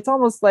girlfriend, but it's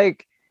almost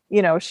like,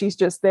 she's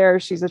just there,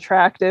 she's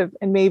attractive,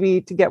 and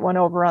maybe to get one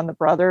over on the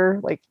brother,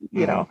 like,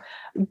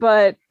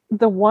 but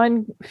the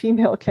one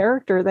female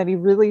character that he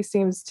really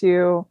seems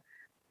to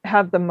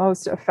have the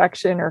most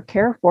affection or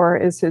care for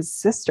is his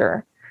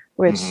sister,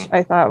 which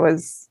I thought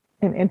was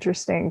an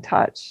interesting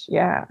touch.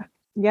 Yeah.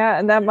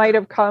 And that might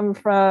have come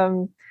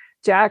from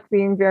Jack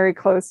being very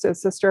close to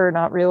his sister,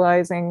 not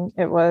realizing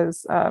it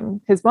was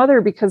his mother,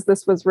 because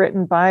this was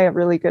written by a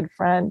really good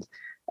friend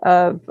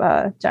of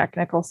Jack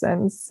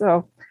Nicholson's.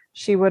 So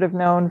she would have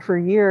known for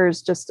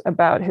years just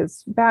about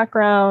his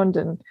background.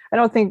 And I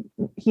don't think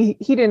he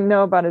didn't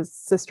know about his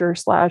sister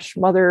 /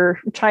 mother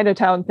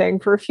Chinatown thing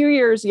for a few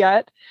years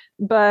yet.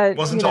 But it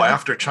wasn't until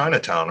after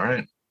Chinatown,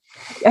 right?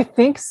 I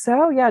think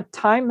so. Yeah.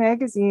 Time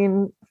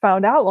magazine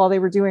found out while they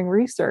were doing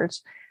research,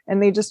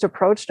 and they just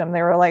approached him.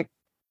 They were like,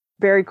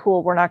 very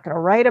cool. We're not going to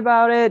write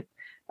about it,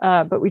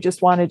 but we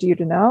just wanted you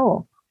to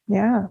know.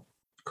 Yeah.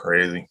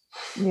 Crazy.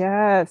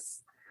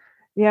 Yes.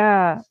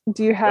 Yeah.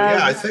 Do you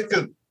have... I think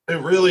it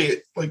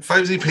really, like,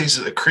 Five Z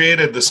Pieces, it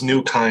created this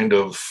new kind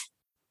of,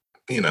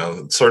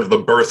 sort of the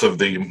birth of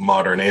the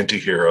modern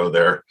anti-hero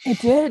there. It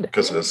did.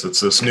 Because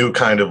it's this new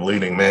kind of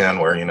leading man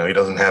where, he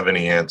doesn't have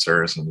any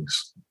answers and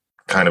he's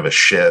kind of a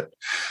shit.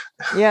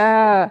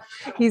 Yeah.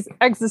 He's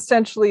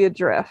existentially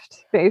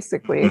adrift,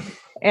 basically.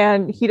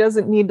 And he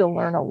doesn't need to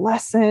learn a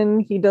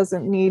lesson. He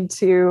doesn't need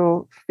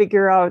to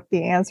figure out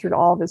the answer to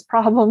all of his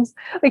problems.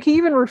 Like, he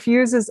even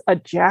refuses a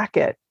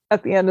jacket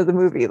at the end of the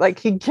movie. Like,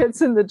 he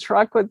gets in the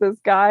truck with this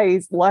guy.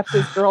 He's left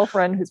his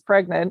girlfriend who's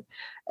pregnant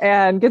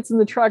and gets in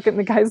the truck. And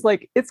the guy's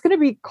like, it's going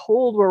to be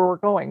cold where we're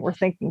going. We're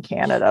thinking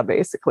Canada,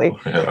 basically.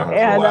 Yeah,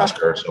 and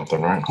Alaska or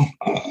something, right?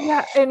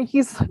 Yeah. And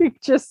he's like,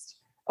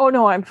 oh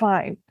no, I'm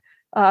fine.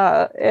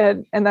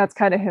 And that's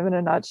kind of him in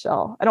a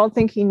nutshell. I don't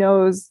think he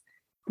knows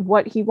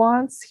what he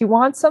wants. He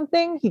wants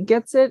something, he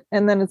gets it,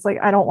 and then it's like,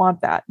 I don't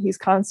want that. He's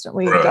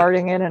constantly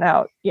darting in and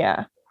out.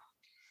 Yeah.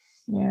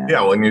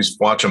 When you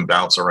watch him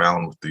bounce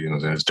around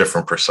with his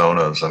different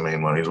personas, I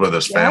mean, when he's with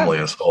his family,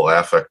 his whole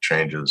affect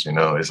changes.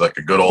 He's like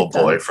a good old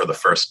boy for the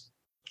first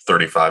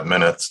 35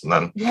 minutes, and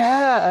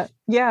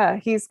then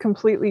he's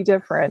completely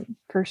different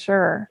for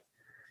sure.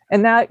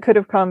 And that could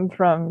have come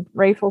from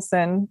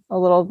Rafelson a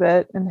little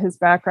bit in his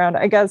background.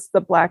 I guess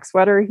the black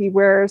sweater he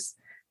wears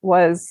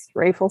was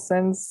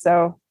Rafelson's.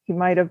 So he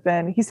might have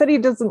been. He said he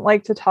doesn't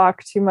like to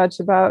talk too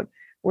much about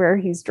where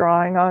he's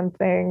drawing on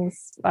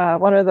things.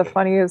 One of the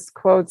funniest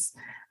quotes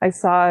I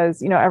saw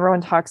is,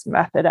 everyone talks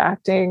method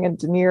acting and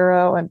De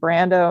Niro and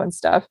Brando and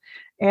stuff,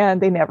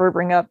 and they never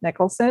bring up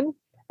Nicholson.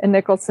 And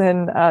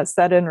Nicholson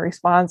said in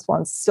response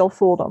once, still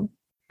fooled him,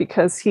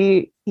 because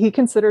he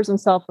considers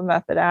himself a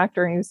method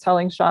actor. And he was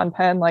telling Sean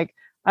Penn, like,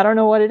 I don't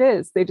know what it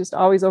is. They just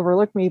always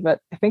overlook me, but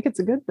I think it's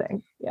a good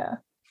thing. Yeah.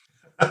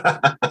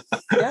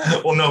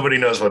 Yeah. Well, nobody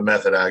knows what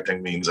method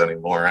acting means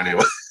anymore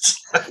anyways.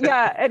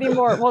 Yeah,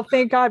 anymore. Well,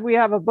 thank God we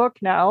have a book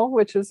now,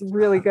 which is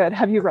really good.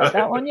 Have you read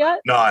that one yet?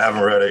 No, I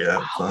haven't read it yet.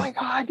 Oh my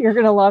God, you're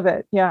going to love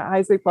it. Yeah,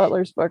 Isaac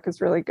Butler's book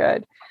is really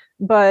good.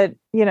 But,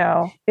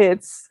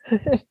 it's...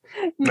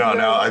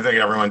 No, I think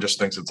everyone just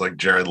thinks it's like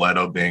Jared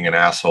Leto being an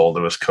asshole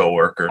to his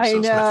coworkers. I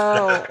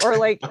know. Or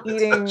like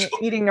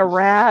eating a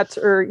rat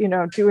or,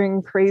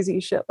 doing crazy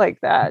shit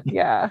like that.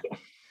 Yeah.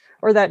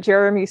 Or that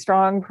Jeremy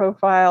Strong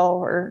profile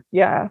or,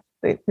 yeah,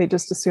 they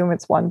just assume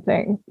it's one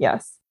thing.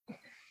 Yes.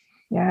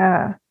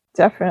 Yeah,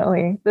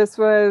 definitely. This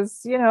was,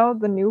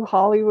 the new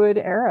Hollywood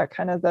era,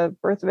 kind of the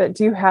birth of it.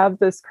 Do you have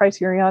this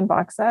Criterion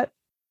box set?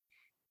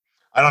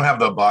 I don't have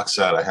the box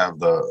set. I have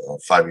the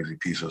 5 Easy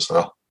Pieces,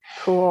 though.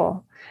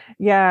 Cool.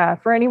 Yeah.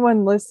 For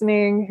anyone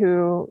listening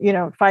who,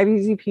 5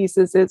 Easy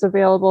Pieces is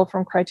available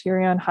from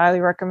Criterion,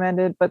 highly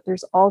recommended. But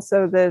there's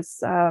also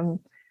this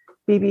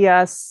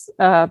BBS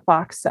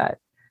box set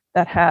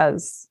that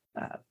has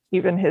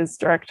even his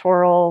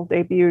directorial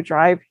debut,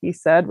 Drive, He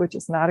Said, which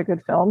is not a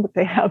good film, but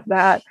they have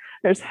that.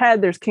 There's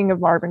Head, there's King of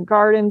Marvin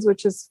Gardens,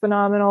 which is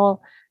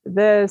phenomenal.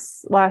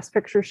 This Last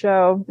Picture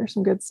Show, there's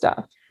some good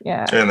stuff.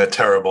 Yeah. And the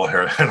terrible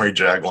Henry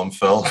Jaglom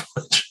film.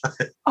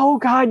 Oh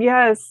God,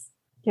 yes.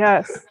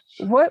 Yes.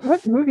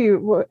 What movie?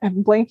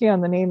 I'm blanking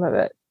on the name of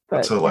it. But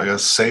it's like A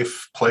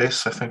Safe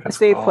Place, I think it's A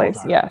Safe called. Place,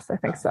 yes, I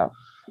think so.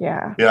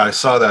 Yeah. Yeah, I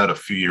saw that a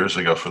few years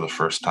ago for the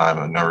first time.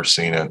 I'd never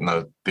seen it. And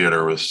the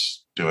theater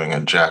was doing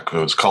it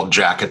was called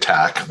Jack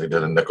Attack. They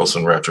did a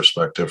Nicholson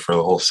retrospective for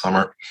the whole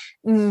summer.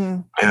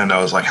 And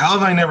I was like, how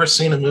have I never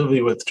seen a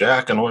movie with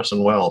Jack and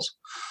Orson Welles?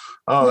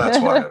 Oh, that's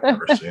why I've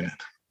never seen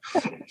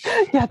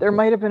it. Yeah, there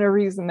might have been a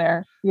reason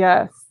there.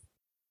 Yes.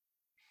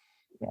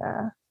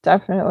 Yeah,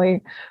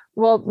 definitely.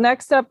 Well,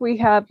 next up, we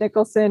have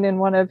Nicholson in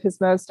one of his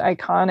most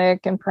iconic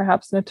and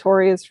perhaps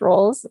notorious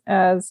roles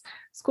as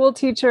school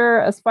teacher,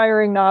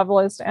 aspiring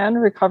novelist, and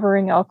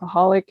recovering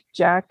alcoholic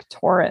Jack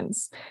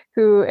Torrance,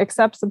 who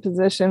accepts a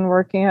position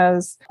working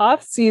as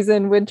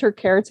off-season winter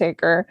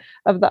caretaker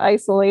of the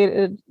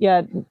isolated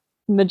yet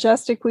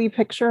majestically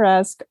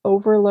picturesque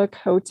Overlook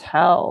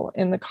Hotel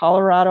in the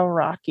Colorado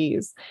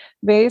Rockies.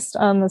 Based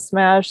on the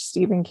smash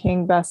Stephen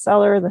King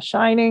bestseller, The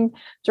Shining,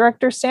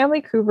 director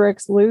Stanley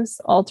Kubrick's loose,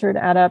 altered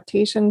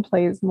adaptation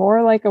plays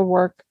more like a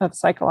work of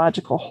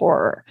psychological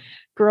horror,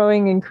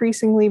 growing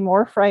increasingly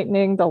more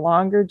frightening the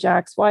longer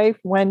Jack's wife,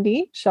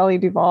 Wendy, Shelley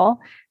Duvall,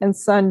 and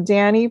son,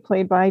 Danny,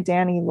 played by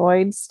Danny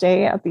Lloyd,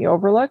 stay at the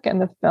Overlook,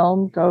 and the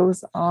film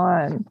goes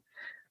on.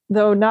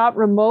 Though not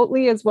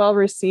remotely as well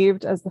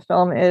received as the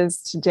film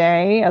is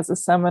today as a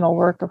seminal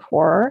work of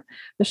horror,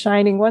 The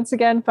Shining once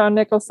again found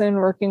Nicholson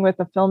working with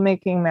a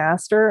filmmaking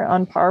master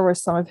on par with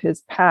some of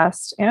his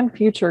past and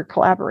future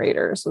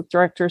collaborators with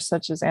directors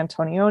such as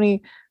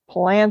Antonioni,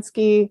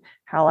 Polanski,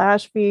 Hal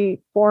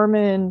Ashby,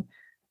 Foreman,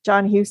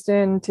 John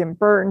Huston, Tim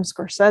Burton,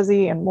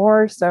 Scorsese, and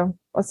more. So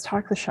let's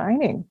talk The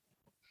Shining.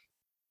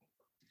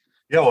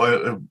 Yeah,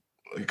 well,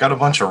 it got a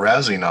bunch of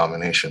Razzie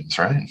nominations,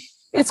 right?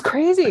 It's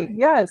crazy.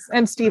 Yes.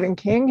 And Stephen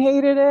King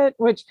hated it,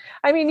 which,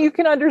 I mean, you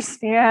can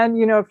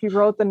understand, if you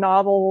wrote the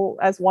novel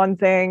as one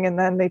thing and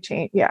then they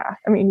change. Yeah.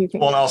 I mean, you can.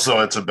 Well, and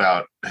also it's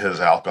about his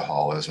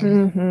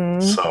alcoholism.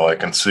 Mm-hmm. So I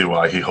can see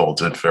why he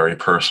holds it very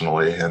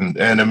personally. And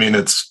I mean,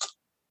 it's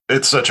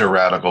such a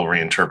radical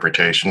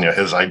reinterpretation.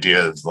 His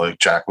idea is like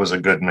Jack was a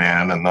good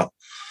man and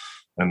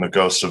the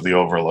ghosts of the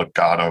Overlook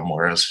got him.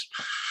 Whereas,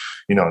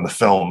 in the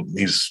film,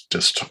 he's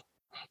just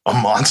a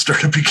monster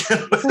to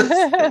begin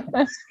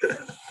with.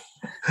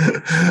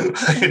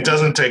 It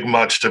doesn't take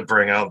much to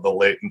bring out the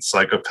latent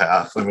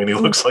psychopath. I mean, he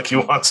looks like he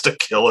wants to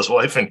kill his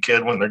wife and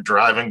kid when they're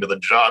driving to the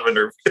job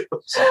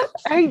interviews.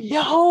 I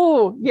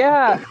know.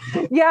 Yeah.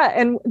 Yeah.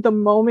 And the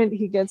moment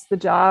he gets the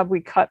job,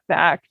 we cut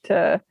back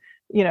to,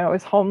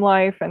 his home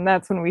life. And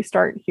that's when we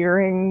start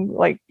hearing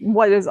like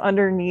what is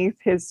underneath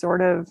his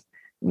sort of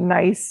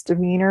nice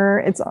demeanor.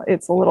 It's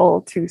a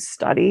little too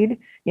studied.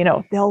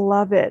 They'll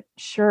love it.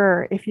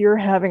 Sure. If you're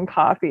having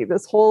coffee,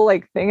 this whole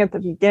like thing at the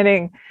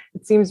beginning,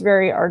 it seems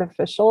very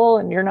artificial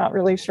and you're not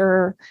really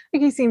sure.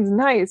 Like he seems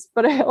nice,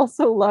 but I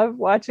also love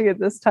watching it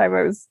this time.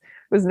 I was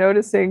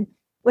noticing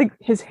like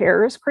his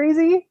hair is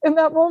crazy in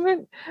that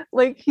moment.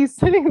 Like he's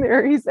sitting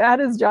there, he's at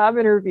his job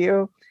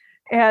interview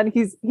and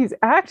he's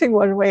acting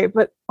one way,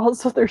 but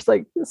also there's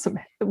like some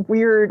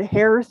weird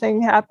hair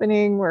thing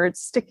happening where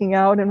it's sticking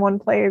out in one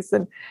place.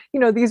 And,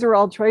 these are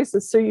all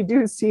choices. So you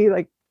do see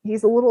like,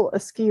 he's a little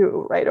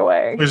askew right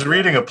away. He's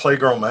reading a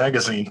Playgirl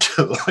magazine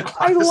too.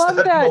 Like, I love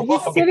that.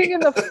 He's sitting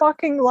in the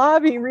fucking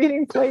lobby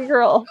reading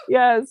Playgirl.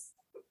 Yes.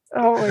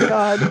 Oh my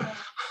God.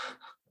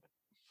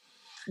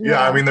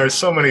 Yeah, I mean, there's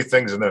so many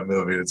things in that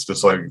movie. It's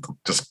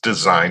just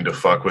designed to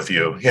fuck with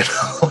you.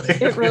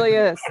 It really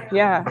is.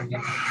 Yeah.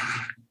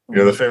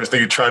 The famous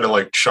thing, you try to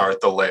like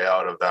chart the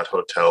layout of that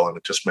hotel and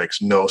it just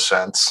makes no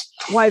sense.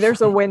 Why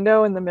there's a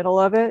window in the middle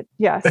of it?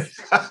 Yes.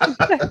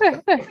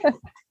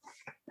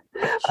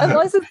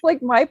 Unless it's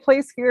like my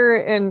place here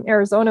in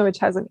Arizona, which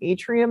has an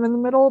atrium in the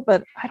middle,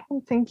 but I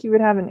don't think you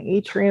would have an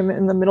atrium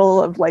in the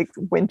middle of like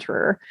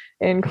winter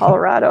in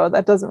Colorado.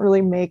 That doesn't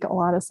really make a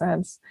lot of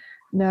sense.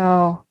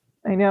 No,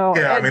 I know.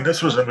 Yeah, I mean,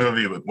 this was a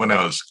movie when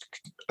I was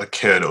a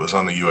kid. It was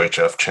on the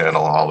UHF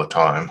channel all the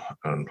time.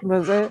 And,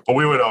 was it? But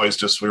we would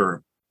always we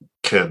were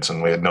kids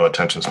and we had no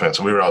attention span.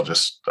 So we would all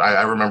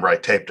I remember I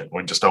taped it.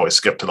 We just always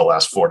skipped to the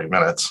last 40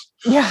 minutes.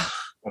 Yeah.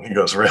 And he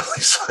goes really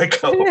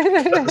psycho.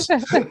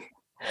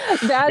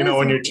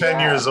 When you're 10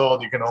 years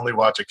old, you can only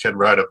watch a kid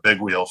ride a big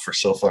wheel for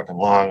so fucking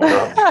long.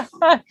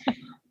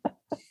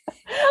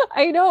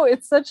 I know,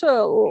 it's such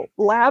a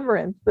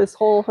labyrinth, this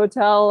whole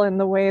hotel, and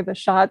the way the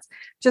shots,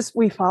 just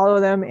we follow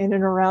them in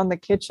and around the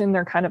kitchen.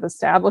 They're kind of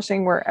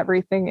establishing where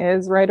everything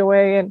is right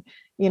away. And,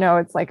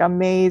 it's like a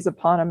maze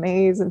upon a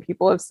maze. And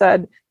people have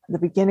said at the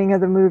beginning of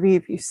the movie,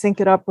 if you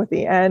sync it up with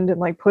the end and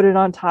like put it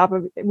on top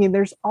of, I mean,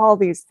 there's all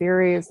these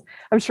theories.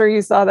 I'm sure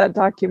you saw that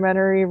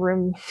documentary,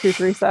 Room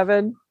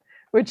 237.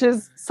 Which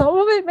is, some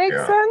of it makes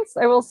sense.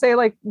 I will say,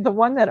 like the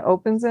one that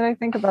opens it, I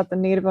think, about the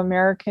Native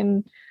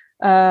American,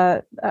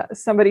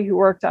 somebody who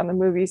worked on the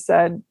movie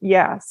said,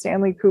 yeah,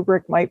 Stanley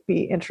Kubrick might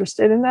be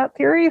interested in that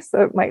theory,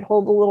 so it might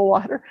hold a little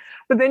water.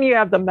 But then you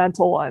have the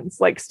mental ones,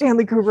 like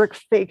Stanley Kubrick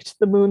faked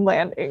the moon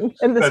landing.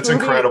 And that's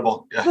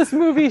incredible. Yeah. This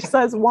movie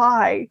says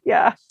why.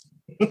 Yeah.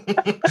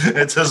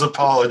 It's his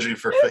apology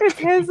for faking. It's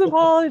his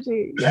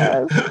apology.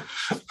 Yes.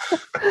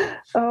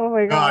 Oh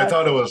my God. No, I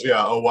thought it was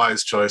a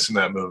wise choice in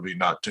that movie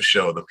not to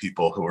show the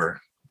people who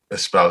were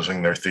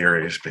espousing their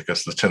theories,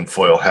 because the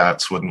tinfoil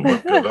hats wouldn't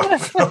look good on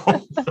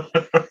film.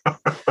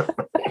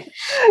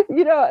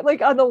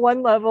 Like on the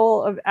one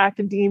level of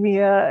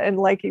academia and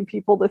liking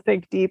people to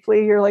think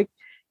deeply, you're like,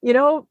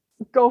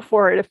 go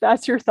for it. If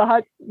that's your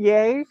thought,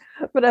 yay.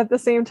 But at the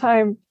same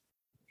time,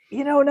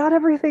 not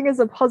everything is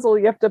a puzzle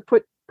you have to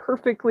put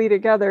perfectly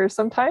together.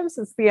 Sometimes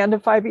it's the end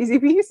of Five Easy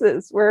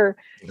Pieces, where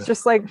it's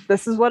just like,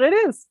 this is what it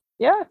is.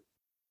 Yeah.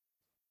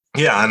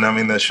 Yeah. And I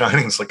mean, The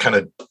Shining's like kind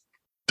of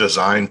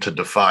designed to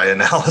defy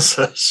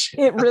analysis.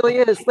 It really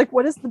is. Like,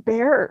 what is the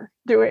bear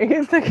doing?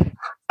 It's like,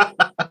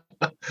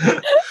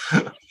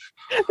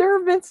 there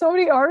have been so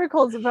many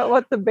articles about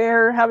what the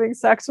bear having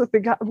sex with the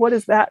guy, what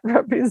does that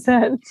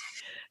represent?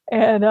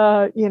 And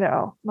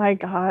my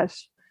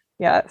gosh.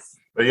 Yes.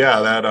 But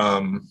yeah, that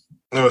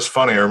it was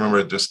funny. I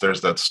remember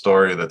there's that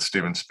story that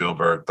Steven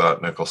Spielberg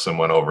thought Nicholson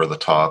went over the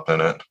top in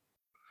it.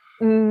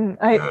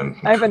 I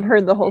haven't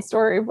heard the whole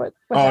story. What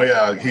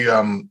yeah,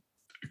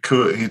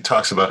 he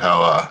talks about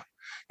how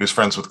he was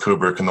friends with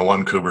Kubrick, and the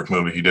one Kubrick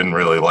movie he didn't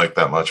really like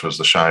that much was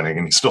The Shining,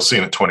 and he's still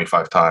seen it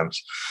 25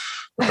 times.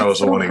 But that was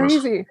the one crazy.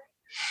 He was.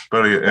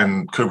 But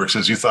and Kubrick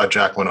says, "You thought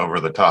Jack went over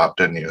the top,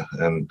 didn't you?"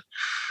 And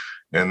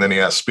then he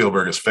asked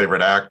Spielberg his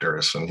favorite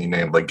actors, and he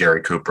named like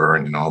Gary Cooper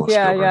and all this.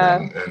 Yeah.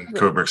 And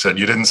Kubrick said,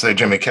 "You didn't say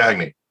Jimmy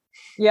Cagney."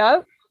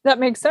 Yeah, that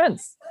makes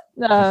sense.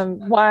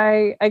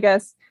 Why? I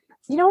guess.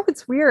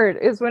 What's weird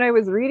is when I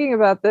was reading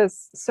about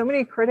this, so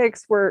many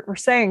critics were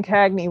saying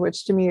Cagney,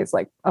 which to me is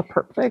like a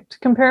perfect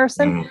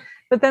comparison.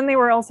 But then they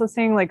were also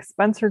saying like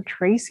Spencer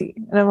Tracy,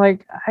 and I'm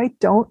like, I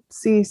don't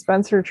see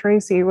Spencer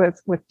Tracy with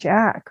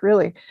Jack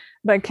really,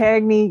 but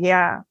Cagney,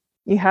 yeah,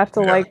 you have to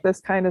like this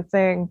kind of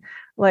thing.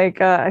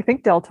 Like I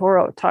think Del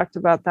Toro talked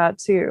about that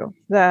too,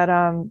 that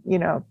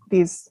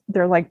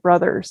they're like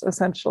brothers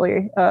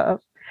essentially.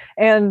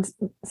 And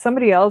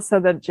somebody else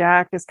said that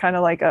Jack is kind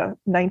of like a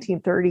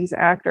 1930s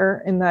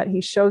actor in that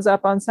he shows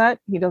up on set,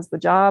 he does the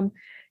job,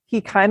 he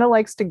kind of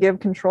likes to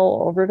give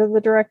control over to the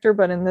director,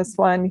 but in this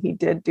one he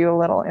did do a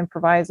little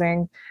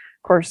improvising.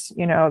 Of course,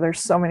 there's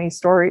so many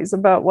stories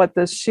about what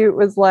this shoot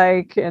was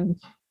like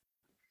and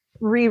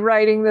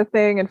rewriting the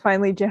thing, and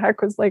finally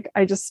Jack was like,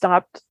 I just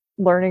stopped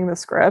learning the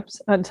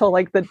script until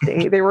like the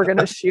day they were going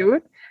to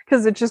shoot,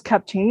 because it just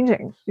kept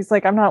changing. He's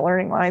like, I'm not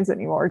learning lines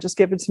anymore, just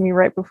give it to me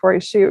right before I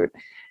shoot.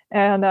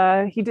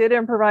 And he did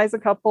improvise a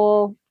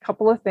couple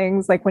of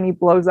things, like when he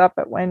blows up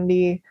at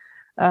Wendy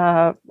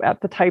at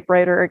the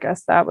typewriter. I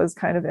guess that was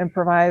kind of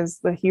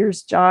improvised. The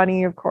Here's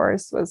Johnny, of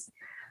course, was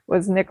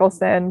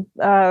Nicholson.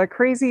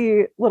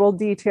 Crazy little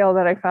detail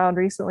that I found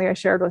recently, I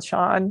shared with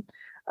Sean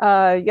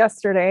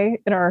yesterday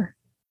in our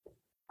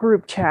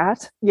group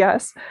chat,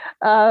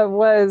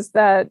 was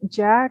that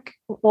Jack,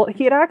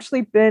 he had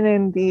actually been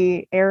in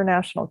the Air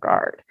National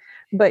Guard,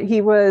 but he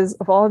was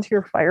a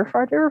volunteer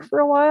firefighter for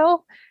a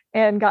while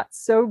and got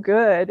so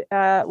good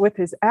with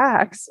his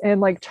axe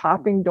and like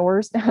chopping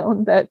doors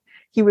down that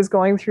he was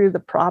going through the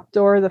prop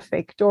door, the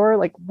fake door,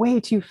 like way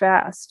too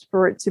fast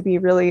for it to be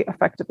really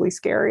effectively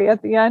scary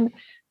at the end.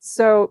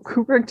 So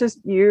Kubrick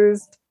just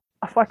used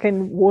a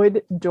fucking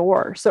wood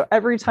door. So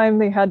every time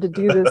they had to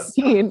do this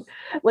scene,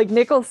 like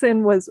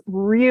Nicholson was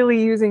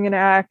really using an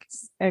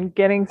axe and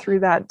getting through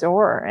that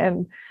door.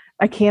 And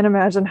I can't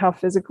imagine how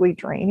physically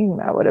draining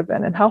that would have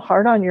been and how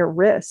hard on your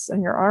wrists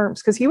and your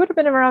arms, because he would have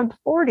been around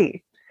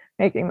 40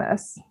 making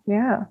this.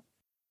 Yeah.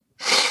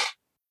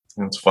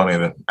 It's funny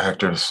that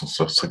actors,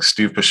 so it's like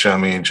Steve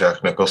Buscemi,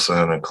 Jack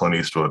Nicholson, and Clint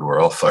Eastwood were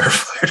all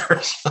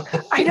firefighters.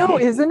 I know,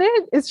 isn't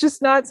it? It's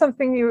just not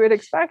something you would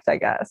expect, I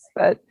guess.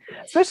 But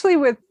especially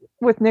with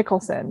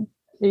Nicholson,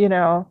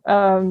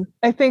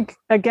 I think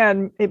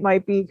again it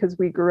might be because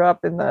we grew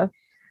up in the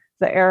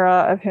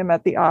era of him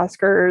at the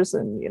Oscars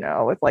and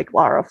with like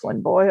Lara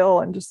Flynn Boyle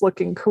and just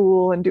looking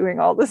cool and doing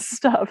all this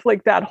stuff,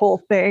 like that whole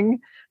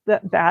thing,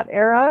 that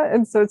era.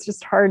 And so it's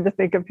just hard to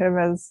think of him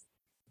as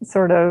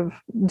sort of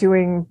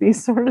doing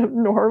these sort of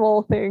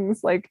normal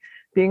things like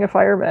being a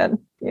fireman.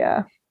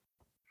 Yeah.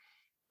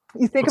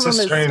 You think it's of him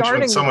as strange starting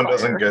when someone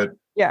doesn't get,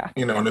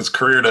 and his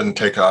career didn't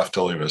take off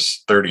till he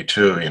was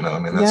 32. I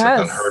mean, that's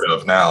like unheard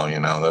of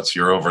now. That's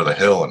you're over the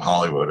hill in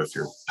Hollywood if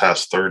you're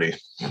past 30.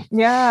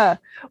 Yeah.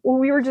 Well,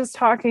 we were just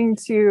talking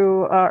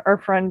to our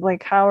friend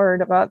Blake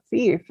Howard about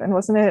Thief, and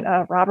wasn't it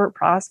Robert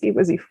Prosky?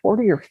 Was he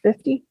 40 or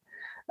 50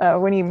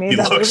 when he made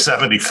that? He looked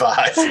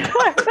 75.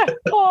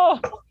 Oh.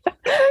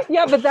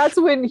 Yeah, but that's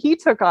when he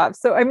took off.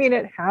 So, I mean,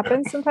 it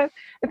happens sometimes.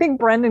 I think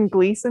Brendan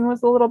Gleeson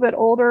was a little bit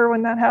older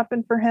when that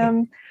happened for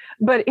him,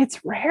 but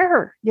it's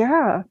rare.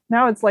 Yeah.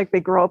 Now it's like they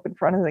grow up in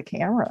front of the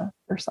camera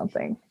or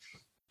something.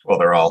 Well,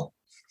 they're all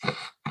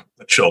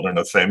the children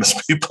of famous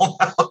people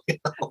now.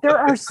 There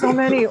are so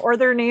many, or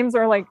their names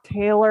are like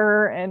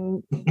Taylor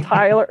and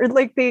Tyler.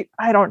 Like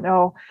I don't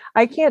know.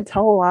 I can't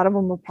tell a lot of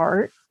them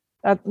apart.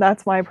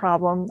 That's my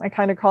problem. I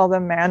kind of call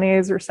them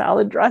mayonnaise or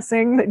salad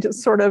dressing. They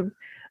just sort of,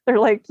 they're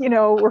like,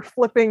 we're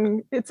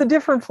flipping. It's a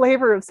different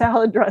flavor of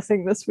salad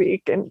dressing this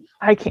week, and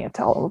I can't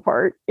tell them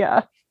apart.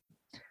 Yeah.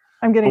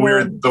 I'm getting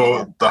weird.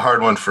 The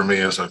hard one for me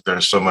is like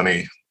there's so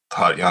many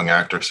hot young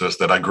actresses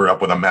that I grew up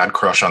with a mad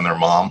crush on their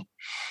mom.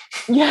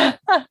 Yeah.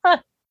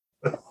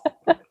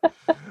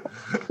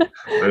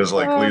 There's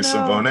like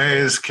Lisa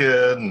Bonet's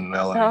kid and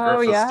Melanie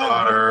Griffith's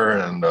daughter,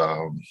 and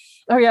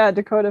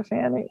Dakota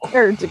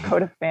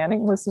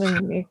Fanning, listening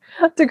to me,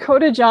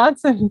 Dakota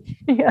Johnson.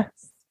 Yes.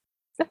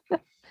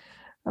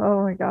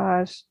 Oh my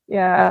gosh.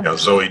 Yeah.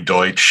 Zoe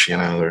Deutsch,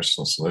 there's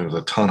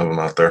a ton of them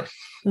out there.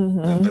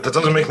 Mm-hmm. That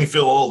doesn't make me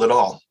feel old at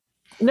all.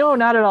 No,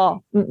 not at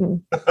all.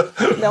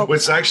 Nope.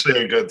 Which is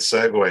actually a good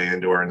segue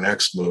into our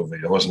next movie.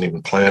 I wasn't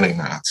even planning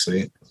that.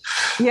 See?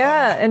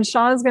 Yeah, and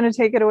Sean's going to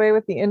take it away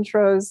with the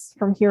intros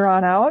from here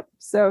on out.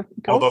 So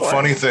the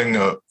funny thing,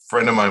 a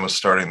friend of mine was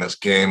starting this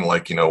game,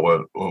 like,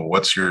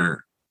 what's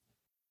your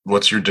De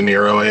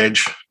Niro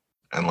age?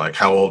 And like,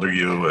 how old are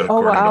you?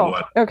 According to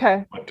what?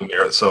 Okay. What De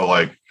Niro. So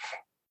like,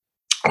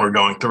 we're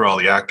going through all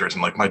the actors,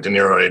 and like my De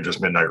Niro age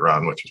is Midnight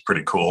Run, which is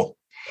pretty cool.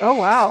 Oh,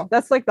 wow.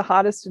 That's like the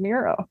hottest De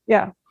Niro.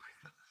 Yeah.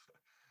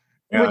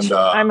 And, which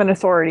I'm an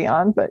authority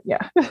on, but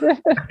yeah.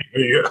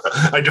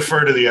 I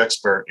defer to the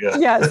expert. Yeah.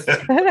 Yes.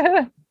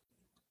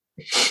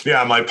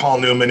 Yeah, my Paul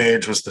Newman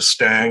age was The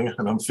Stang,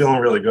 and I'm feeling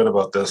really good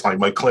about this. Like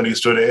my Clint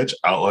Eastwood age,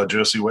 Outlaw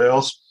Josie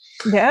Wales.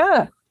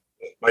 Yeah.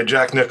 My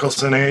Jack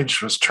Nicholson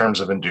age was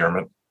Terms of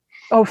Endearment.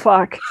 Oh,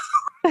 fuck.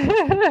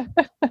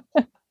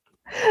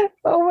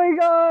 Oh my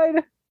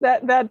God.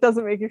 That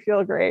doesn't make you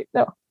feel great.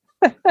 No.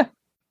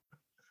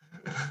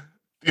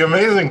 The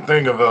amazing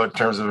thing about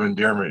Terms of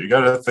Endearment, you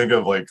got to think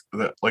of like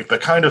the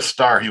kind of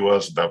star he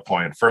was at that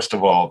point. First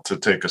of all, to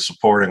take a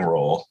supporting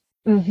role,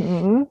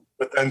 mm-hmm.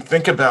 But then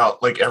think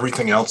about like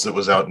everything else that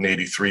was out in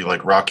 '83,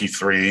 like Rocky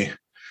III,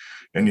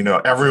 and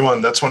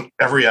everyone. That's when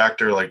every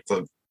actor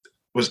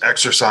was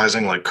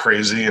exercising like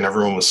crazy, and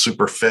everyone was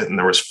super fit, and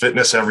there was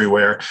fitness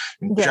everywhere.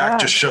 And Jack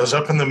just shows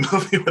up in the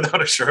movie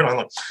without a shirt on,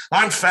 like,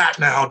 I'm fat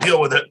now.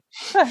 Deal with it.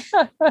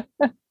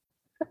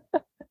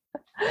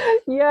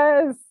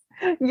 Yes.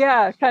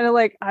 Yeah, kind of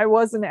like I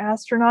was an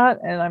astronaut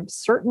and I'm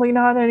certainly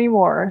not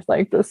anymore.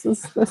 Like this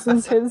is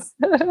his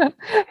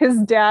his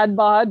dad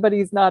bod, but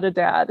he's not a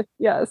dad.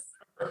 Yes.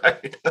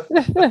 Right.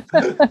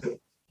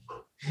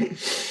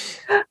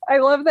 I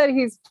love that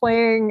he's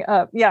playing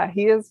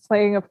he is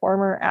playing a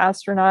former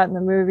astronaut in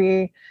the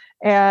movie,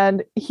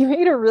 and he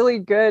made a really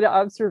good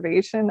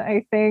observation.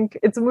 I think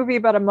it's a movie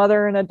about a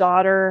mother and a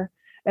daughter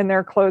and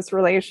their close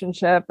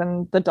relationship.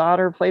 And the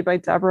daughter, played by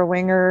Deborah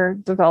Winger,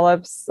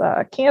 develops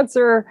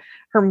cancer.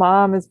 Her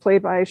mom is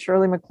played by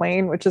Shirley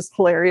MacLaine, which is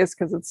hilarious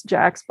because it's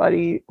Jack's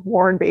buddy,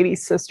 Warren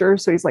Beatty's sister.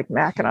 So he's like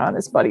macking on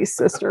his buddy's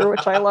sister,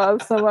 which I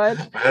love so much.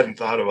 I hadn't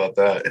thought about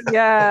that.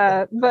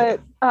 Yeah.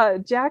 But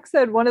Jack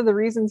said one of the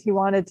reasons he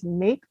wanted to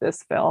make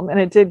this film,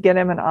 and it did get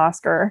him an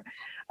Oscar,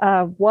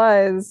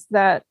 was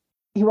that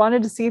he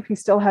wanted to see if he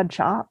still had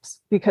chops,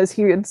 because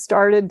he had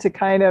started to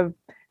kind of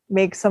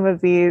make some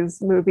of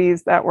these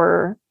movies that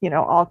were,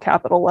 all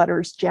capital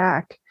letters,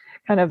 Jack,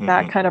 kind of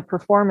that kind of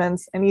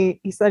performance. And he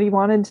said he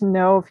wanted to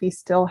know if he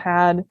still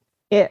had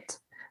it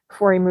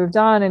before he moved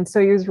on. And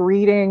so he was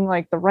reading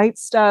like The Right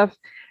Stuff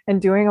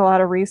and doing a lot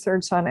of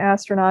research on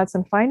astronauts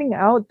and finding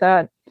out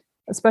that,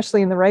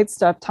 especially in The Right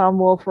Stuff, Tom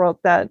Wolfe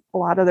wrote that a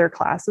lot of their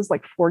classes,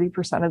 like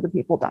 40% of the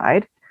people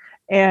died.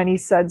 And he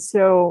said,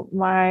 so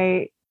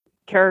my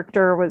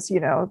character was,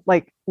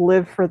 like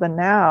live for the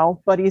now,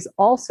 but he's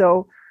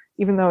also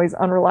even though he's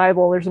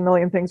unreliable, there's a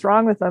million things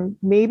wrong with him,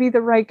 maybe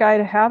the right guy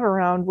to have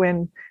around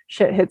when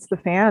shit hits the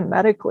fan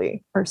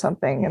medically or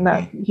something, and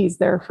that he's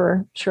there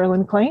for Shirley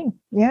MacLaine.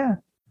 Yeah.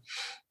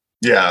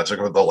 Yeah, it's like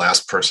the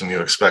last person you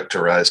expect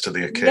to rise to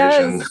the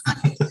occasion.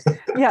 Yes.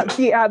 Yeah,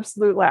 the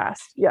absolute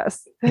last.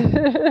 Yes.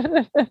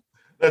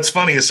 That's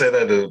funny you say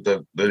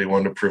that he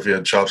wanted to prove he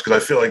had chops,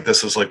 because I feel like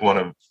this is like one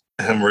of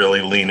him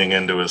really leaning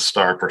into his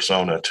star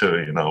persona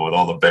too, with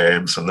all the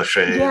babes and the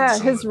shades. Yeah,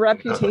 his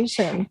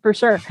reputation for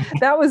sure.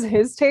 That was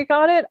his take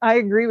on it. I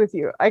agree with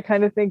you. I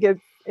kind of think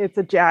it's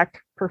a Jack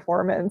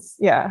performance.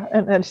 Yeah,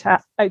 an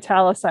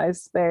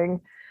italicized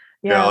thing.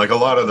 Yeah, like a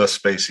lot of the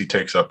space he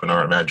takes up in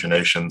our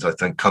imaginations, I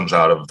think, comes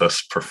out of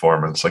this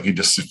performance. Like you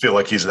just feel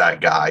like he's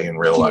that guy in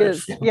real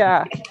life.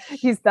 Yeah,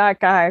 he's that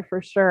guy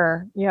for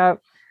sure. Yeah.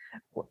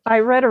 I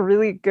read a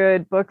really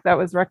good book that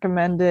was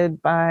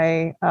recommended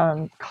by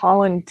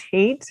Colin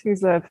Tate,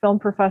 who's a film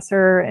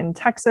professor in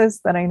Texas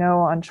that I know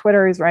on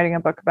Twitter. He's writing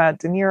a book about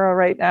De Niro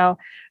right now.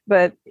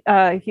 But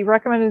he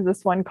recommended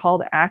this one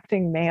called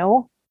Acting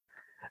Male,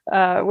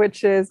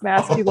 which is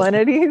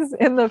masculinities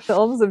in the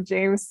films of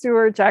James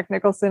Stewart, Jack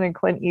Nicholson, and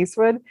Clint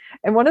Eastwood.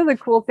 And one of the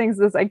cool things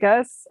is, I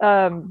guess,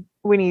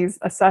 when he's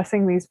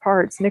assessing these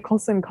parts,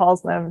 Nicholson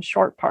calls them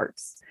short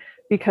parts,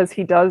 because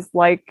he does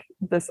like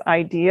this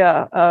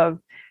idea of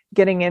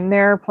getting in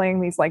there,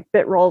 playing these like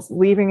bit roles,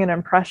 leaving an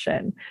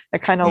impression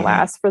that kind of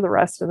lasts for the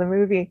rest of the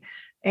movie.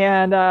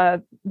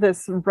 And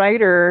this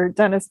writer,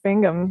 Dennis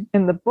Bingham,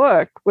 in the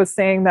book was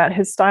saying that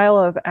his style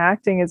of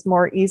acting is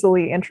more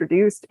easily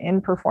introduced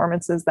in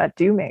performances that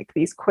do make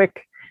these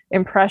quick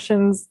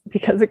impressions,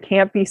 because it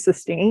can't be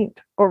sustained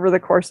over the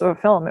course of a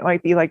film. It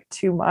might be like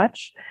too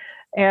much.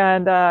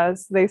 And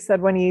so they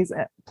said when he's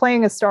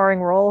playing a starring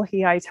role,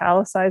 he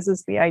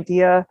italicizes the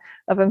idea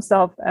of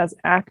himself as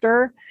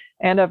actor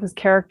and of his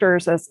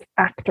characters as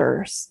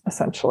actors,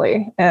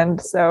 essentially. And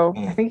so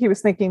I think he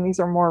was thinking these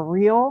are more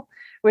real,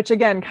 which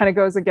again kind of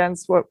goes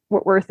against what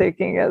we're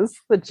thinking is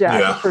the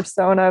Jack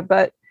persona.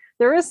 But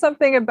there is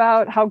something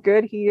about how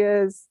good he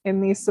is in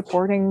these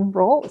supporting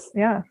roles.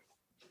 Yeah.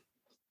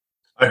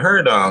 I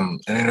heard an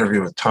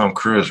interview with Tom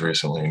Cruise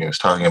recently, and he was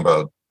talking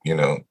about,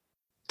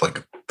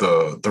 like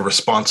the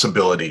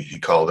responsibility, he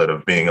called it,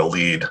 of being a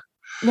lead.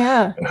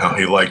 Yeah. And how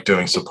he liked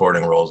doing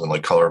supporting roles in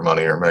like Color of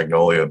Money or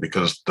Magnolia,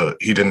 because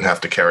he didn't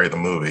have to carry the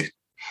movie.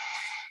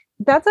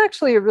 That's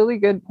actually a really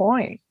good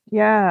point.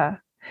 Yeah.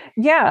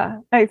 Yeah.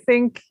 I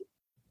think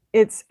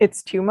it's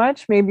too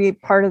much. Maybe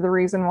part of the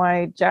reason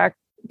why Jack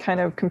kind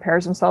of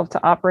compares himself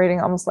to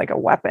operating almost like a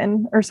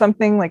weapon or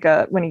something, like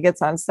when he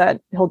gets on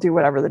set, he'll do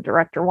whatever the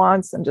director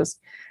wants and just,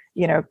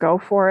 go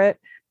for it.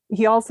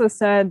 He also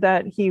said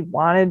that he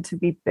wanted to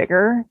be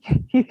bigger.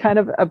 He kind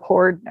of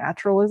abhorred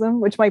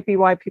naturalism, which might be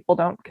why people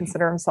don't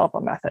consider himself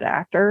a method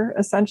actor,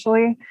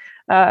 essentially,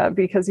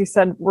 because he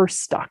said we're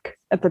stuck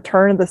at the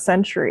turn of the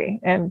century.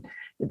 And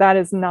that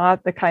is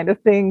not the kind of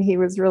thing he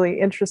was really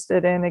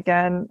interested in.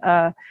 Again,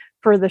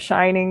 for The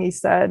Shining, he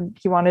said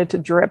he wanted to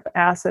drip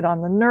acid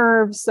on the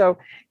nerves. So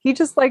he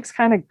just likes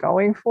kind of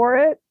going for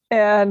it.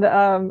 And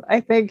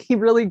I think he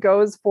really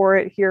goes for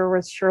it here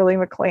with Shirley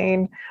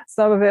MacLaine.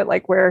 Some of it,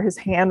 like where his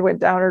hand went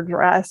down her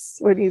dress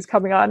when he's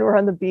coming on to her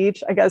on the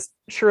beach. I guess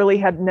Shirley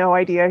had no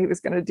idea he was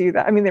going to do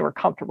that. I mean, they were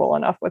comfortable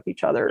enough with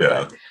each other.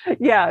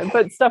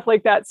 But stuff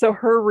like that. So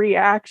her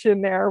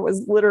reaction there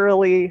was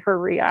literally her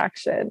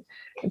reaction.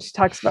 And she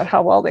talks about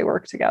how well they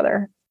work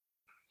together.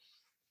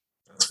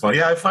 That's funny.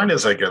 Yeah, I find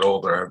as I get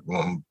older,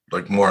 I'm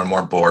like more and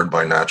more bored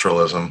by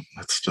naturalism.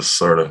 It's just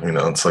sort of,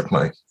 it's like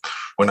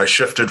when I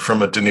shifted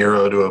from a De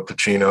Niro to a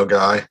Pacino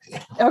guy.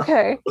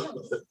 Okay.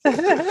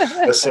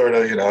 I sort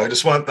of, I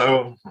just want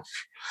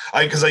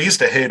because I used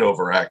to hate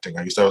overacting.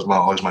 That was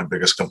always my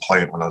biggest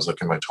complaint when I was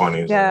like in my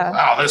 20s. Yeah.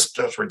 Like, oh, this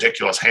is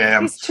ridiculous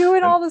ham. He's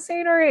chewing all the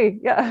scenery.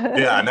 Yeah.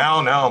 Yeah. Now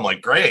I'm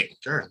like, great.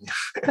 Sure.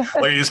 Like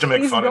I used to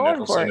make fun of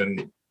Nicholson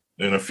and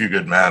in A Few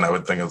Good Men. I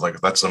would think it's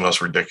like, that's the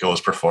most ridiculous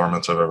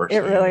performance I've ever seen.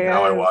 It really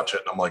now is. I watch it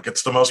and I'm like,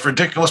 it's the most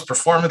ridiculous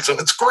performance and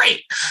it's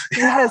great.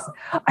 Yes.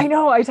 I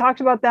know. I talked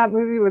about that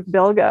movie with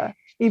Bilge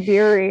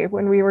Ebiri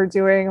when we were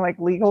doing like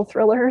legal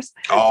thrillers.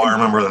 Oh, I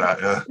remember that.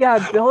 Yeah.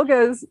 Yeah.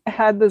 Bilge's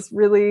had this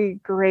really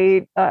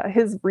great,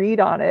 his read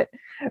on it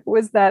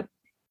was that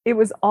it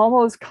was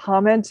almost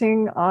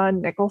commenting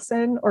on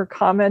Nicholson or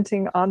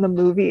commenting on the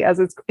movie as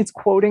it's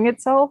quoting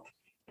itself,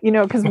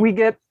 because we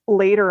get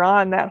later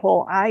on that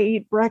whole I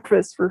eat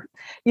breakfast for,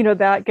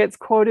 that gets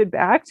quoted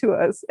back to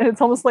us. And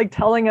it's almost like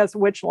telling us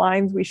which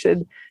lines we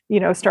should,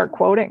 start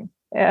quoting.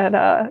 And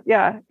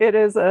it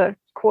is a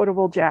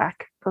quotable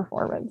Jack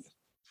performance.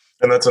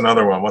 And that's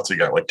another one. What's he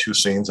got? Like 2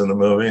 scenes in the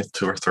movie,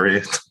 2 or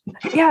 3?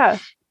 Yeah.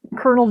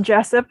 Colonel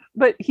Jessup,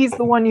 but he's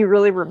the one you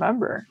really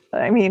remember.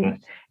 I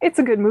mean, it's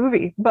a good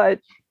movie, but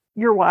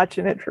you're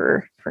watching it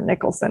for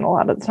Nicholson a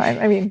lot of the time.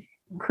 I mean,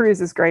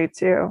 Cruise is great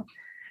too.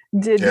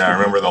 Yeah, I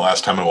remember the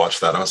last time I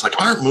watched that. I was like,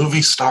 aren't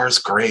movie stars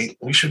great?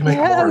 We should make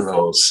more of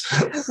those.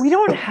 We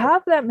don't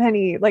have that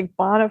many like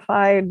bona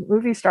fide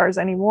movie stars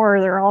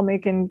anymore. They're all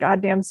making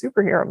goddamn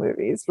superhero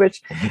movies,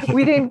 which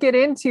we didn't get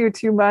into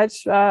too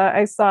much.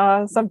 I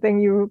saw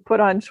something you put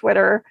on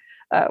Twitter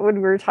when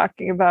we were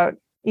talking about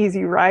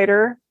Easy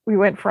Rider. We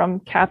went from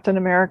Captain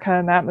America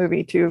in that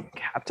movie to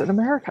Captain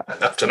America.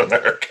 Captain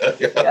America,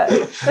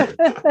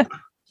 yeah.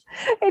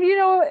 And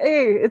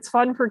hey, it's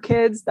fun for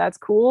kids. That's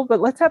cool.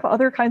 But let's have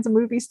other kinds of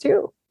movies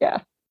too. Yeah.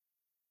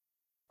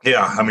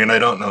 Yeah. I mean, I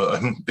don't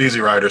know. Easy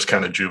Rider's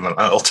kind of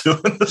juvenile too,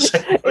 in the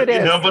same way, but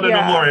in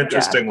a more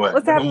interesting way.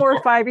 Let's have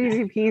more 5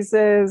 Easy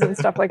Pieces and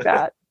stuff like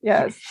that.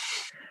 Yes.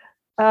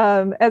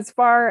 As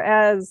far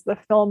as the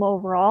film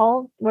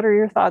overall, what are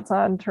your thoughts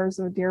on terms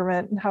of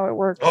endearment and how it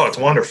works? Oh, it's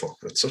wonderful.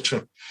 It's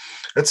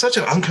such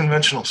an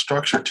unconventional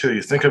structure too.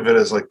 You think of it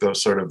as like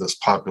this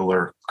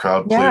popular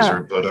crowd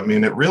pleaser, but I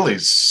mean, it really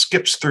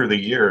skips through the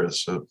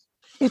years.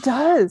 It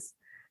does.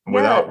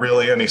 Without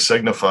really any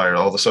signifier.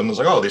 All of a sudden it's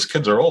like, oh, these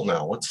kids are old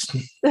now. What's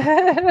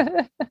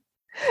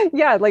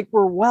yeah, like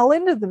we're well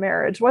into the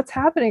marriage. What's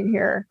happening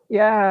here?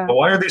 Yeah. But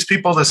why are these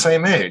people the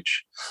same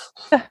age?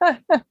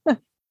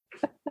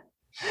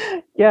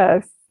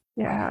 Yes.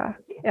 Yeah.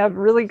 Yeah,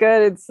 really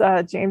good. It's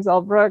James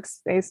L.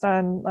 Brooks based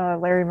on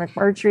Larry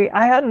McMurtry.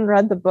 I hadn't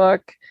read the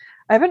book.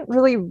 I haven't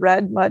really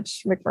read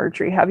much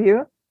McMurtry. Have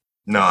you?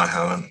 No, I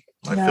haven't.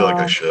 I feel like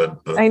I should,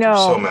 but I know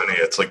there's so many.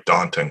 It's like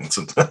daunting. It's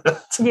a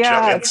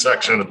giant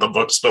section at the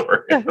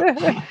bookstore.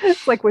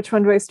 It's like, which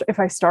one do I start? If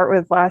I start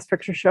with Last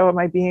Picture Show, am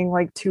I being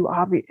like too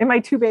obvious? Am I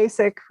too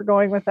basic for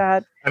going with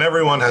that? And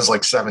everyone has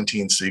like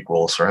 17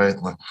 sequels, right?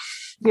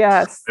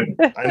 Yes.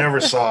 I never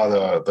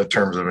saw the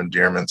Terms of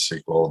Endearment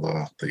sequel,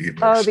 the Evening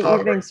Star. The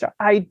Evening Star.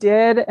 I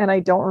did, and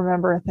I don't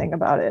remember a thing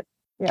about it.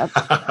 Yeah.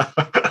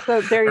 So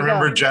there you go. I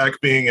remember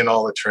Jack being in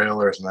all the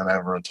trailers, and then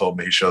everyone told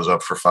me he shows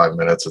up for 5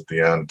 minutes at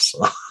the end.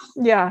 So.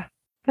 Yeah.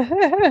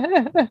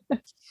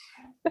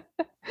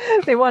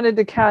 They wanted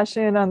to cash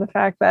in on the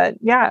fact that,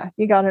 yeah,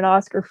 he got an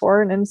Oscar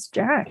for it, and it's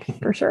Jack,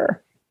 for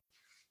sure.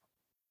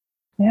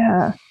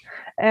 Yeah.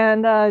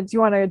 And do you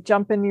want to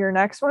jump into your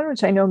next one,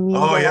 which I know means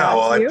Oh, yeah.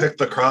 Well, I picked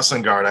The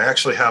Crossing Guard. I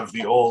actually have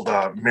the old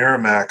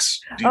Miramax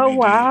DVD. Oh,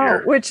 wow.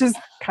 Here. Which is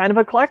kind of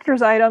a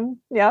collector's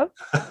item. Yep.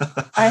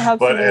 I have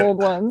some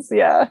old ones.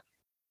 Yeah.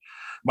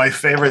 My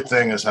favorite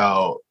thing is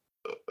how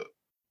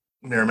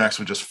Miramax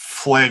would just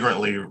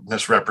flagrantly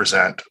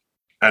misrepresent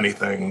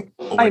anything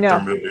like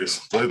their movies.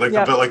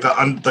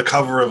 The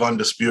cover of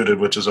Undisputed,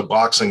 which is a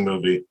boxing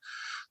movie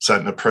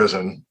set in a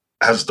prison,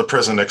 has the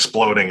prison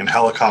exploding and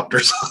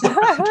helicopters.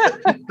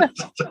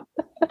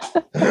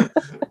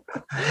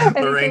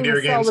 The Reindeer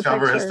Games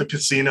cover has the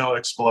casino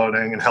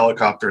exploding and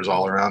helicopters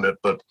all around it.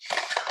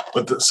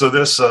 So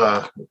this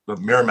the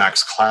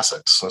Miramax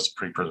Classics, that's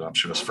pretty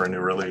presumptuous for a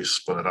new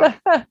release, but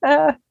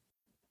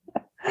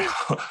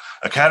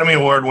Academy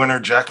Award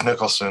winner Jack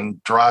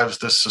Nicholson drives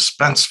this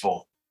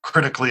suspenseful,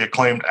 critically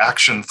acclaimed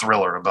action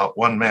thriller about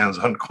one man's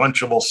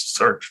unquenchable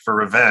search for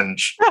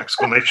revenge! ! I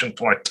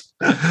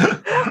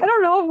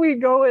don't know if we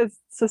go with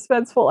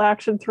suspenseful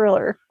action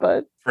thriller,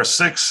 but for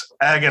 6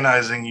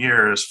 agonizing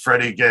years,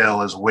 Freddie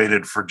Gale has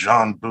waited for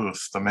John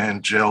Booth, the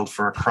man jailed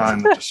for a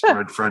crime that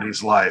destroyed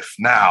Freddie's life.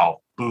 Now,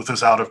 Booth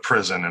is out of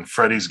prison, and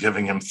Freddie's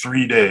giving him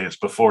 3 days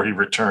before he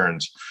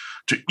returns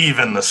to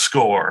even the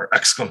score! !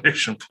 Sounds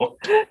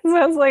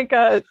like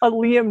a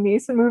Liam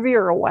Neeson movie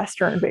or a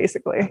Western,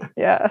 basically.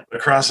 Yeah. The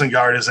Crossing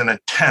Guard is an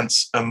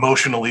intense,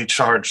 emotionally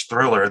charged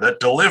thriller that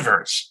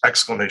delivers! !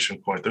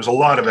 There's a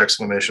lot of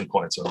exclamation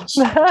points on this.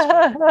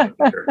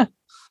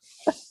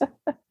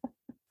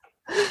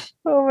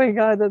 Oh my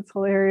God, that's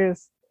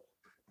hilarious.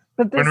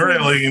 But when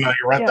really, you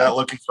rent that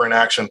looking for an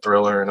action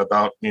thriller, and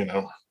about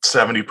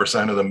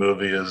 70% of the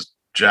movie is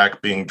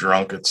Jack being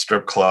drunk at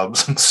strip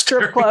clubs and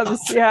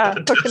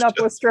hooking up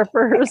with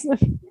strippers.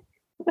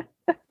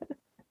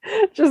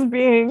 Just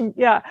being,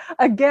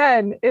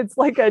 again, it's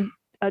like a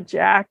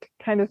Jack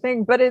kind of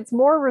thing, but it's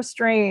more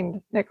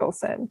restrained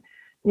Nicholson.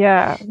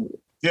 Yeah.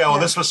 Yeah, well,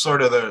 this was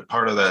sort of the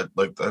part of that,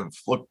 like,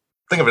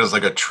 think of it as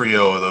like a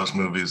trio of those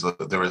movies.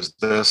 There was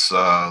this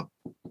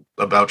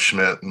About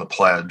Schmidt and The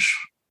Pledge,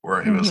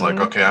 where he was like,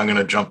 okay, I'm going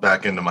to jump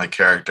back into my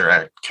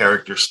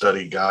character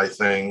study guy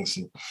things.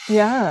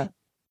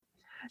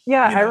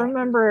 I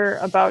remember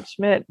About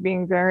Schmidt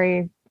being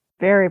very,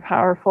 very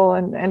powerful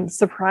and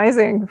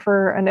surprising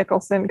for a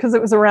Nicholson, because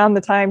it was around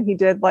the time he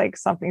did like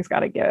Something's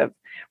Gotta Give,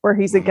 where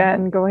he's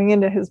again going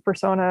into his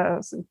persona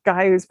as a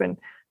guy who's been,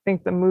 I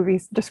think the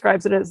movie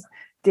describes it as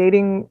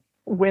dating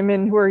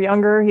women who are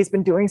younger. He's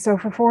been doing so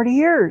for 40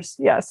 years.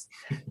 Yes,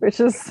 which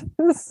is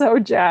so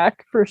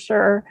Jack for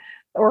sure,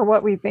 or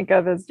what we think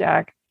of as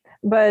Jack.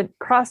 But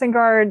Crossing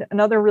Guard,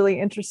 another really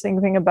interesting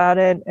thing about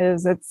it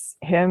is it's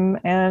him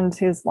and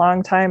his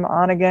longtime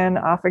on again,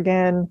 off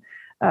again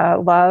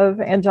love,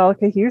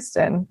 Anjelica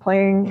Huston,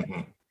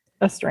 playing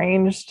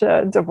estranged,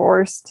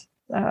 divorced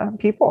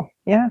people.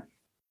 Yeah.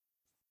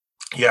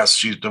 Yes,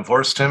 she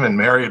divorced him and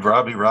married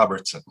Robbie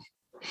Robertson.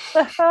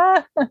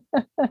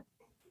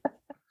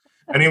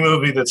 Any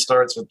movie that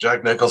starts with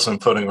Jack Nicholson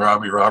putting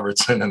Robbie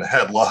Robertson in a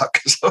headlock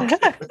is okay.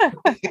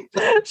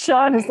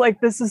 Sean is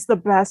like, this is the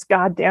best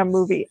goddamn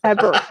movie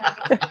ever.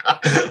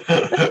 I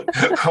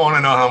want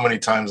to know how many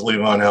times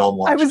Levon Helm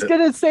watched I was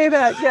gonna say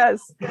that,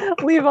 yes.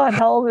 Levon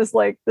Helm is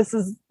like, this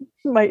is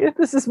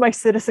my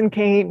Citizen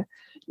Kane.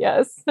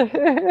 Yes.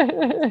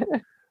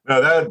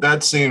 No,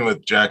 that scene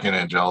with Jack and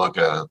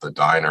Angelica at the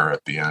diner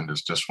at the end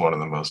is just one of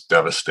the most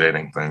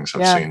devastating things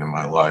I've seen in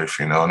my life,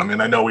 And I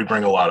mean, I know we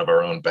bring a lot of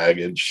our own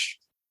baggage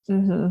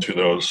to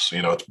those,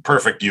 it's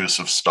perfect use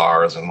of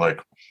stars and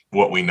like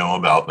what we know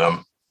about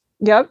them.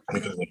 Yep.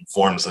 Because it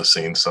informs the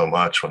scene so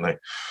much when they,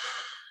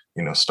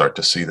 start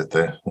to see that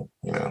they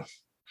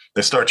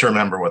start to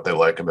remember what they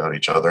like about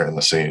each other in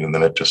the scene, and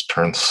then it just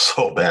turns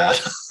so bad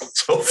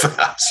so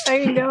fast.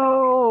 I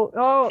know.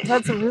 Oh,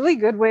 that's a really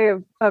good way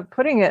of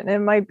putting it. And it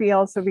might be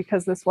also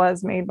because this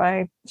was made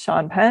by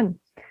Sean Penn,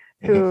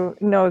 who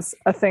knows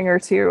a thing or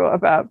two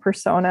about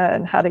persona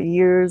and how to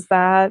use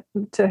that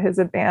to his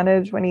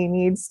advantage when he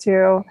needs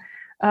to.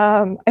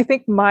 I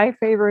think my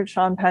favorite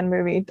Sean Penn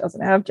movie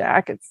doesn't have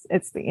Jack.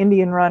 It's The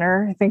Indian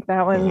Runner. I think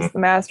that one's the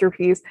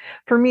masterpiece.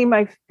 For me,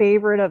 my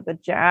favorite of the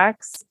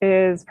Jacks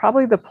is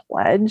probably The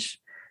Pledge.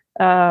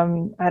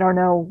 I don't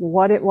know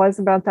what it was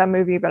about that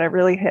movie, but it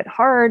really hit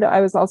hard. I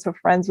was also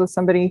friends with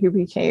somebody who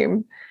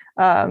became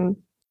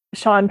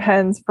Sean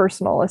Penn's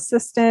personal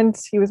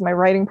assistant. He was my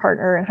writing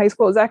partner in high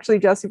school. It was actually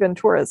Jesse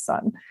Ventura's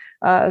son,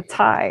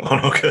 Ty.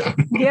 Oh, okay.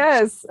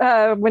 Yes,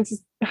 went to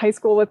high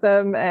school with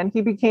him, and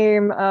he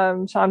became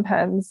Sean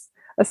Penn's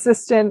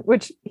assistant,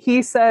 which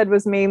he said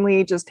was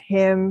mainly just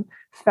him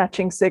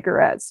fetching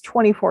cigarettes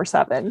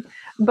 24/7.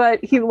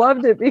 But he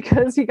loved it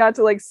because he got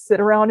to like sit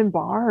around in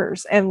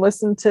bars and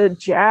listen to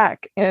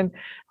Jack and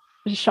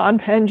Sean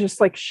Penn just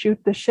like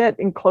shoot the shit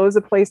and close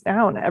a place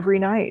down every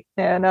night.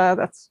 And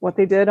that's what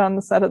they did on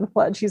the set of The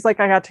Pledge. He's like,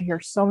 I got to hear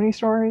so many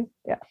stories.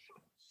 Yeah.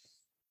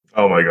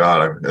 Oh my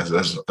God.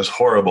 As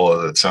horrible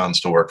as it sounds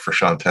to work for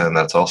Sean Penn,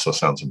 that also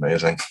sounds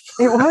amazing.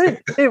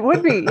 It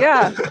would be.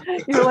 Yeah.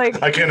 You're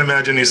like, I can't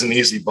imagine he's an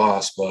easy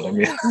boss, but I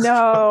mean.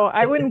 No,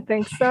 I wouldn't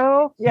think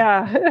so.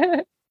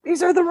 Yeah.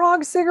 These are the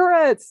wrong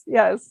cigarettes.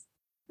 Yes.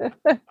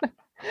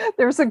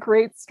 There's a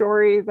great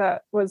story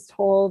that was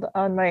told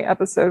on my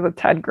episode with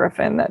Ted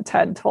Griffin that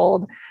Ted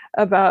told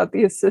about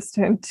the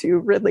assistant to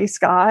Ridley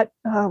Scott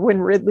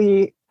when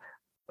Ridley,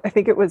 I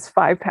think it was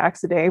 5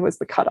 packs a day was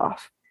the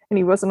cutoff, and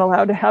he wasn't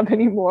allowed to have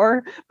any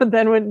more. But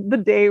then when the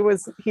day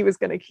was, he was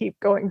going to keep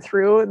going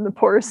through, and the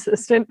poor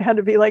assistant had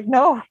to be like,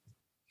 no.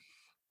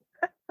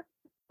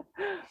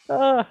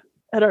 I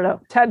don't know.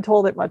 Ted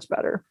told it much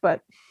better.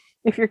 But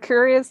if you're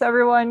curious,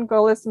 everyone,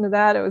 go listen to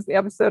that. It was the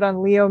episode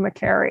on Leo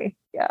McCarey.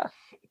 Yeah.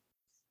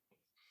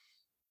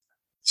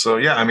 So,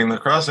 yeah, I mean, The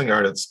Crossing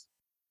Guard, it's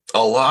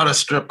a lot of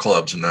strip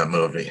clubs in that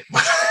movie.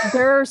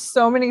 There are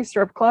so many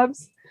strip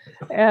clubs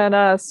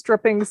and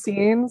stripping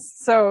scenes.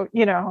 So,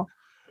 yeah.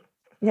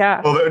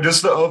 Well,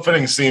 just the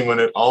opening scene when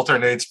it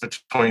alternates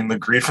between the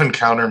grief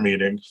encounter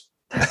meeting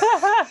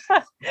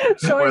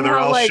where they're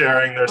all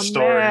sharing their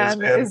stories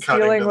and is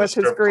dealing with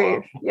his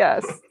grief.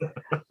 Yes.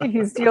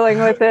 He's dealing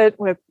with it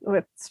with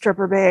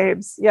stripper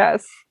babes.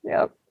 Yes.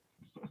 Yep.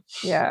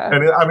 Yeah.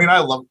 And I mean, I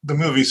love the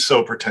movie's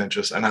so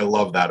pretentious, and I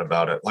love that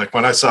about it. Like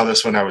when I saw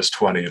this when I was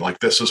 20, like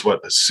this is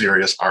what a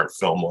serious art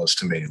film was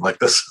to me. Like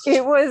this.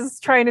 It was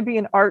trying to be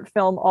an art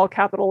film, all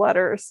capital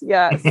letters.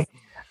 Yes.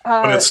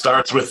 When it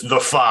starts with the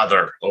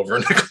father over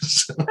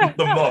Nicholson,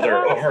 the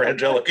mother over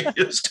Angelica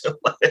Houston.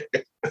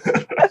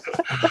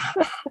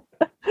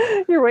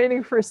 You're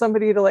waiting for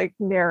somebody to like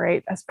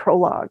narrate as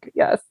prologue.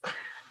 Yes.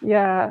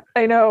 Yeah,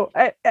 I know.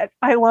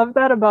 I love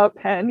that about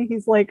Penn.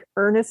 He's like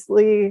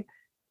earnestly,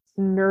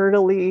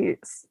 nerdily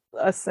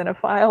a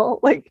cinephile.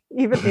 Like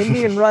even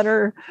Indian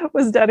Runner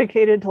was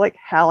dedicated to like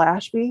Hal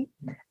Ashby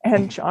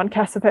and John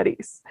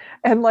Cassavetes.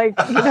 And like,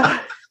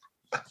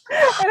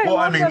 and I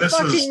love that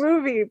fucking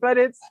movie, but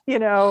it's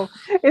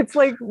it's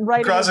like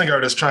right. Crossing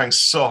Guard is trying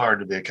so hard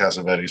to be a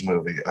Cassavetes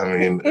movie. I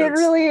mean, it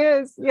really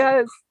is.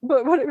 Yes,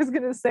 but what I was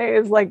gonna say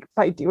is like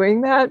by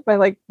doing that, by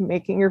like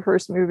making your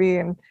first movie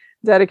and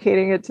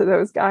dedicating it to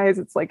those guys,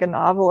 it's like a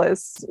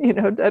novelist,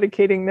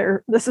 dedicating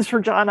this is for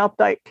John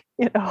Updike,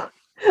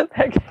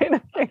 that kind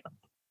of thing.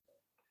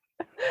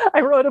 I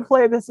wrote a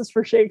play. This is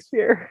for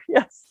Shakespeare.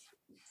 Yes.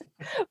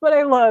 But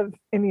I love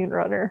Indian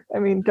Runner. I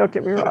mean, don't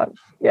get me wrong.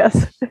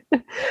 Yes.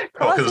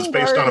 Because it's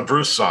based on a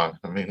Bruce song.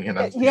 I mean,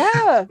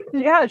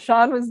 Yeah.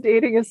 Sean was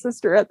dating his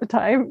sister at the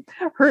time,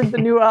 heard the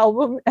new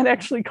album, and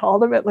actually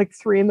called him at like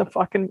 3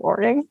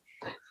 a.m.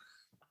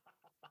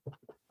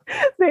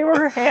 They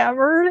were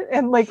hammered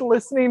and like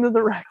listening to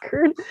the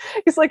record.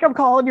 He's like, I'm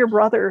calling your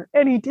brother.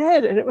 And he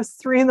did. And it was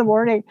 3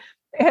 a.m.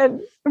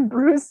 And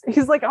Bruce,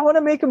 he's like, I want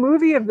to make a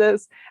movie of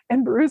this.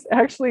 And Bruce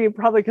actually,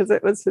 probably because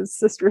it was his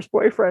sister's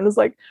boyfriend, was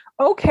like,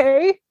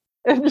 okay.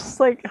 And just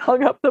like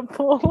hung up the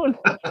phone.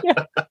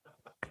 Yeah.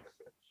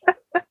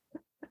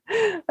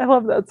 I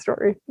love that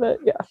story. But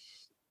yeah.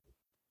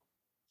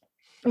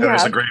 And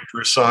there's a great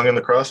Bruce song in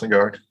The Crossing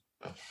Guard.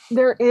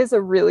 There is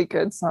a really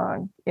good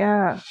song.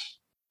 Yeah.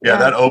 Yeah,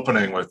 that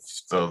opening with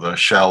the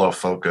shallow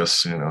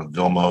focus,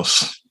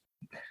 Vilmos.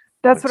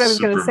 That's what I was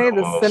going to say.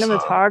 The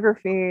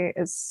cinematography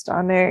is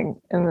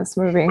stunning in this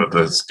movie. But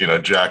there's,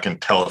 Jack in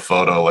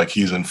telephoto, like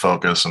he's in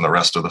focus, and the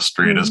rest of the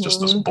street is just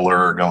this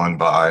blur going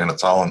by, and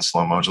it's all in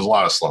slow motion. There's a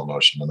lot of slow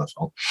motion in the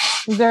film.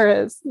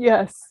 There is,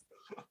 yes,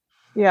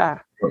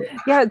 yeah.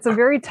 It's a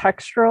very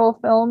textural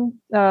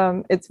film.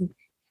 It's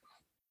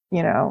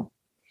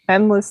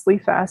endlessly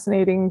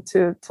fascinating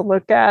to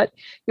look at.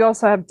 You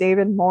also have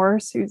David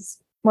Morse, who's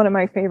one of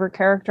my favorite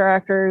character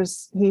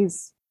actors.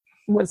 He's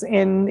was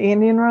in The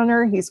Indian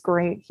Runner. He's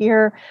great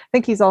here. I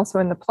think he's also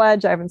in The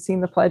Pledge. I haven't seen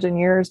The Pledge in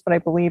years, but I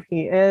believe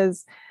he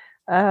is.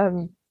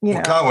 God,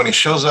 when he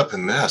shows up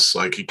in this,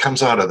 like he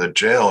comes out of the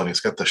jail and he's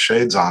got the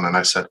shades on, and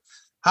I said,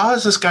 how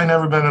has this guy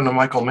never been in a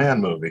Michael Mann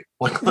movie?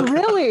 Like,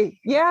 really?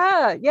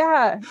 Yeah,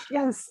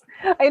 yes.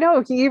 I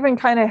know he even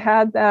kind of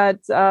had that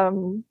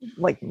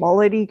like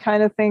mullety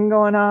kind of thing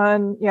going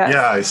on.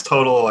 Yeah, he's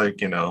total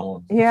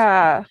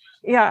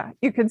Yeah,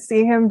 you could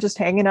see him just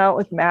hanging out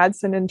with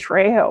Madsen and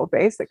Trejo,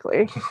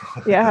 basically.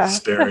 Yeah.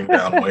 Staring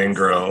down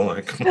Waingro.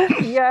 Like.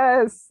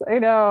 Yes, I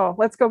know.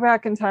 Let's go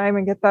back in time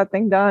and get that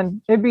thing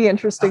done. It'd be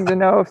interesting to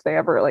know if they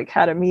ever like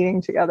had a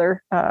meeting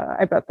together.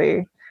 I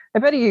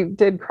bet he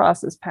did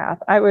cross his path.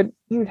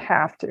 You'd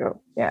have to.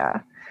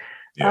 Yeah.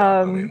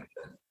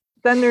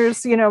 Then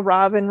there's,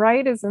 Robin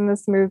Wright is in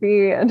this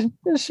movie, and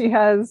she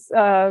has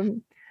a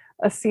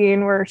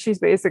scene where she's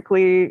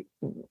basically,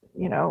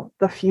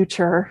 the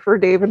future for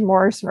David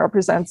Morse and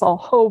represents all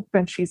hope,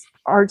 and she's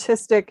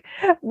artistic.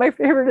 My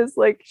favorite is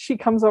like she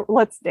comes over,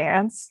 let's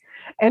dance,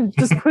 and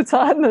just puts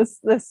on this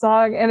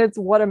song, and it's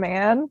What a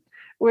Man,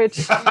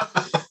 which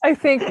I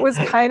think was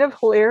kind of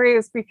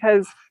hilarious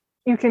because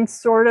you can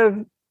sort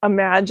of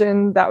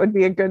imagine that would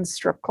be a good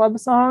strip club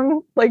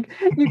song. Like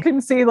you can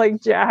see like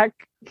Jack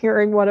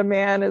hearing What a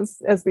Man as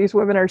these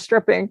women are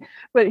stripping,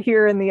 but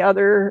here in the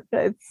other,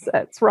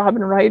 it's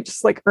Robin Wright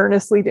just like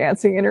earnestly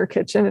dancing in her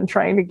kitchen and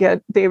trying to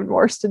get David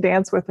Morse to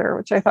dance with her,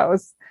 which I thought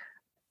was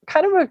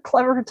kind of a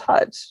clever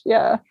touch.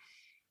 Yeah.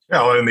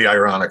 Yeah, and the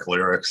ironic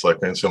lyrics, like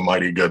it's a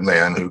mighty good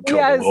man who killed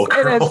a little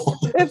girl.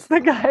 It's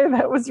the guy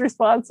that was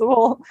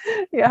responsible.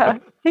 Yeah,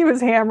 he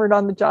was hammered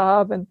on the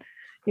job, and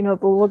the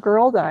little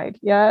girl died.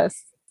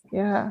 Yes.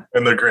 Yeah.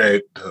 And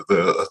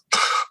the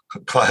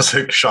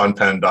classic Sean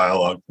Penn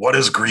dialogue. What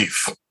is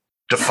grief?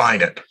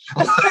 Define it.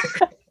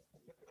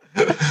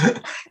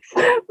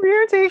 We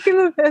are taking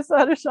the piss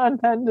out of Sean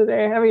Penn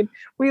today. I mean,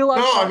 we love.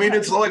 No, I mean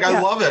it's like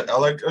I love it.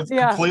 I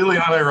completely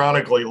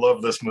unironically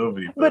love this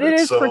movie. But it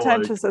is so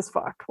pretentious as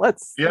fuck.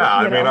 Let's. Yeah,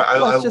 I mean,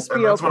 let's just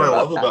be that's what I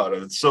love about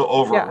it. It's so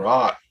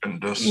overwrought and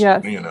just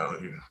and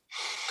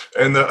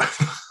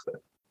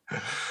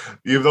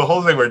you have the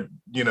whole thing where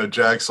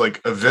Jack's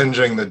like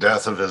avenging the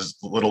death of his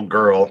little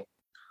girl,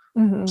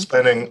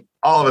 spending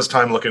all of his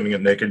time looking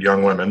at naked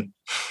young women,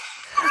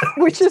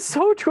 which is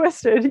so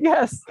twisted.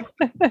 Yes.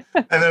 And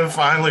then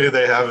finally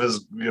they have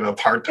his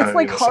part-time, it's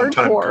like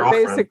hardcore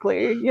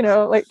basically,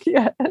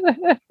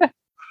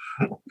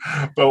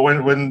 But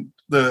when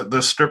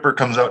the stripper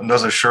comes out and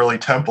does a Shirley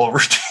Temple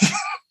routine,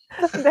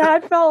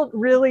 that felt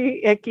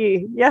really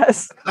icky.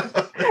 Yes.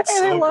 And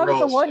so I love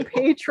the one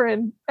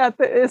patron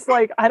is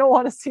like, I don't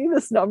want to see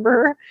this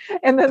number.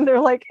 And then they're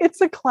like,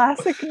 it's a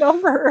classic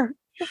number.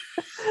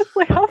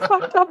 Like, how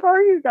fucked up are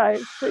you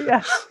guys? But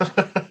yeah.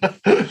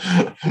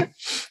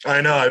 I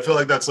know. I feel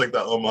like that's like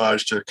the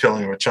homage to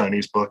Killing of a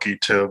Chinese Bookie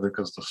too,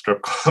 because the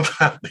strip club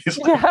had these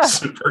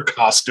super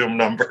costume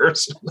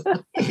numbers.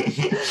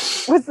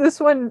 Was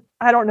this one?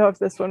 I don't know if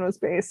this one was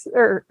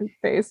dedicated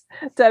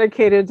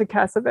to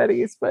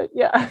Cassavetes, but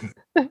yeah.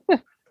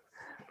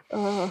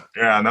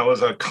 Yeah, and that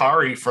was a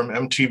Kari from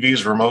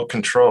MTV's Remote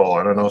Control.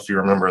 I don't know if you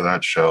remember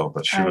that show,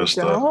 but she was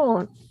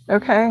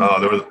okay.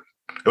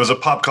 It was a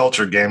pop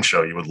culture game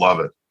show. You would love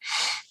it.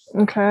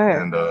 Okay.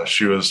 And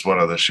she was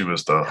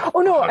the.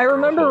 Oh no, I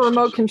remember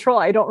Remote Control.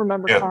 I don't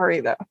remember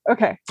Kari though.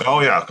 Okay. Oh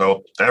yeah,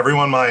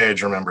 everyone my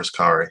age remembers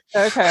Kari.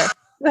 Okay.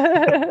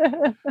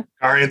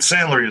 Kari and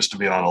Sandler used to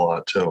be on a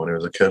lot too when he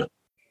was a kid.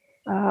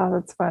 Oh,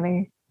 that's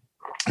funny.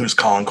 He was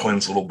Colin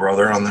Quinn's little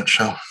brother on that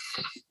show.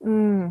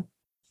 Mm.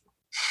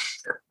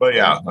 But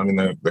yeah, I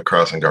mean the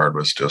Crossing Guard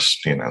was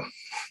just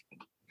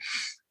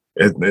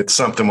it's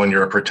something when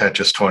you're a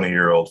pretentious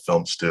 20-year-old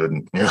film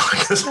student. You're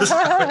like, this is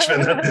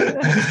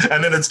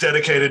and then it's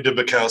dedicated to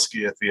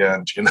Bukowski at the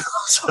end.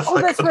 So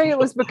that's right. It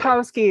was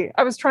Bukowski.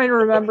 I was trying to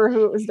remember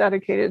who it was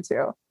dedicated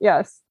to.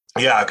 Yes.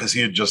 Yeah, because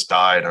he had just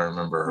died. I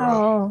remember.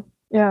 Oh,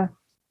 yeah.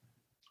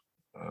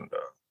 And,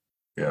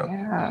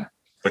 yeah.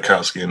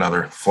 Bukowski,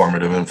 another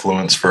formative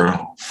influence for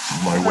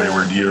my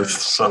wayward youth.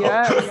 So.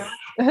 Yeah.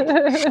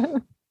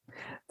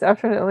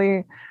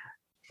 Definitely.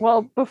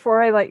 Well,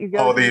 before I let you go.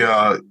 Oh,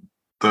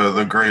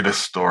 the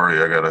greatest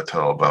story I got to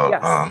tell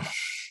about.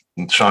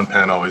 Sean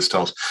Penn always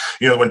tells,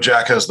 when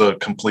Jack has the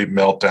complete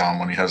meltdown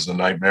when he has the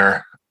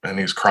nightmare and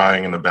he's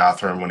crying in the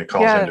bathroom when he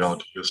calls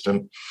Angelica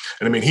Houston.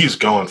 And I mean, he's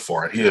going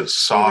for it. He is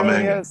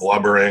sobbing and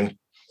blubbering.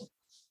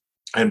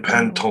 And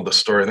Penn told the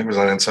story, I think it was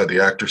on Inside the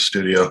Actors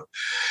Studio.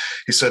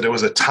 he said it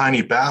was a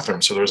tiny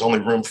bathroom, so there was only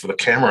room for the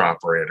camera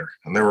operator,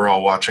 and they were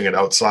all watching it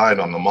outside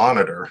on the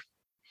monitor.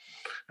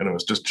 And it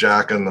was just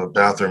Jack in the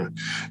bathroom,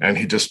 and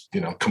he just,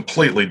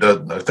 completely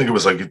did. I think it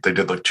was like they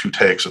did like 2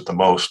 takes at the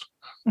most.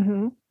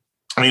 Mm-hmm.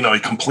 And, he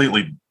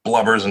completely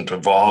blubbers and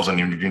devolves, and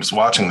you're just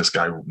watching this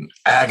guy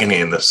agony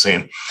in this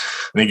scene.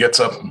 And he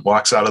gets up and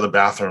walks out of the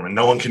bathroom, and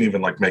no one can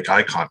even like make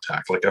eye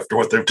contact. Like after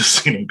what they've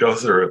just seen him go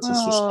through, it's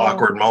just this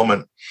awkward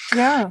moment.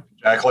 Yeah.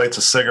 Jack lights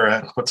a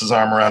cigarette, puts his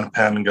arm around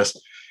Penn, and goes,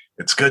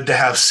 "It's good to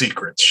have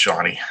secrets,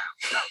 Shawnee."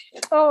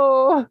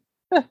 Oh.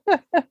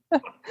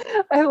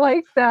 I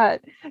like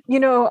that.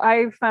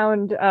 I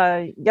found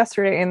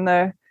yesterday in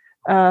the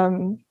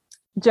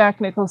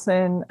Jack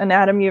Nicholson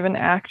Anatomy of an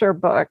Actor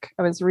book,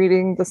 I was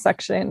reading the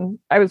section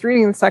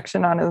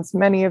on as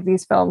many of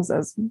these films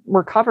as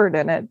were covered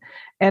in it.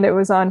 And it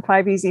was on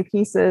 5 Easy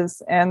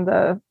Pieces and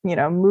the,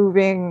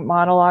 moving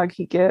monologue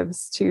he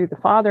gives to the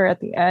father at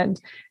the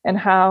end, and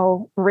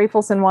how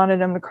Rafelson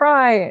wanted him to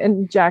cry.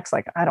 And Jack's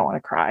like, "I don't want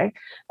to cry."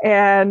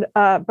 And,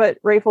 but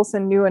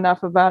Rafelson knew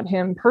enough about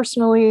him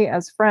personally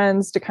as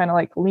friends to kind of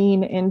like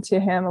lean into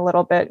him a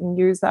little bit and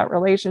use that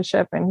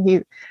relationship. And he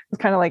was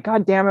kind of like,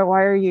 "God damn it,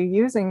 why are you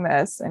using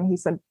this?" And he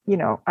said,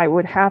 "I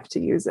would have to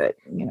use it,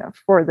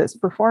 for this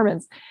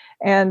performance."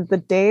 And the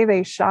day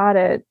they shot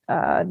it,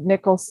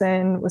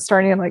 Nicholson was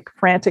starting to like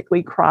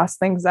frantically cross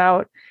things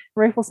out.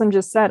 Rafelson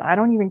just said, "I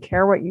don't even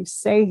care what you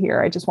say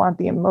here. I just want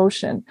the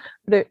emotion."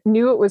 But it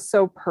knew it was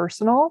so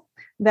personal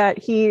that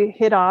he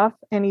hit off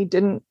and he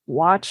didn't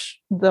watch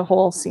the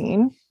whole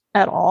scene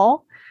at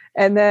all.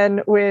 And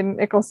then when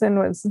Nicholson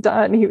was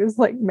done, he was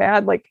like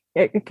mad,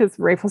 because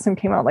Rafelson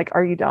came out like,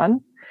 "Are you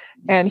done?"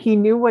 And he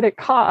knew what it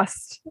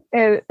cost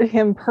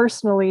him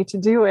personally to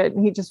do it.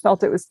 And he just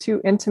felt it was too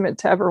intimate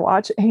to ever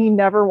watch. And he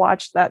never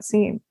watched that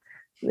scene.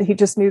 He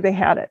just knew they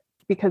had it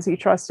because he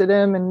trusted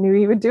him and knew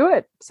he would do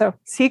it. So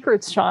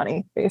secrets,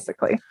 Shawnee,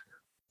 basically.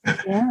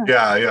 Yeah.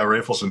 yeah.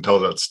 Rafelson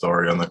tells that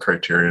story on the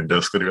Criterion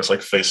disc that he was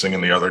like facing in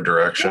the other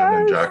direction. Yes.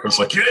 And Jack was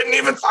like, "You didn't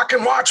even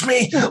fucking watch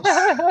me." God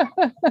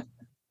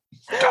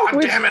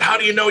damn it. How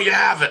do you know you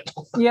have it?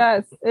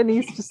 Yes. And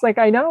he's just like,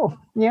 "I know.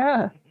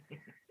 Yeah.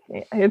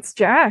 It's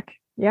Jack.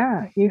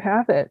 Yeah, you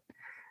have it."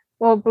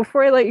 Well,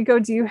 before I let you go,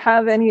 do you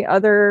have any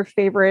other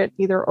favorite,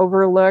 either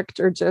overlooked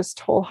or just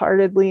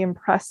wholeheartedly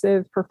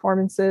impressive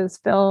performances,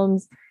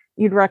 films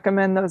you'd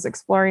recommend those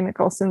exploring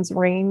Nicholson's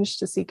range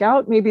to seek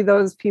out? Maybe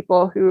those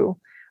people who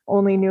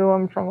only knew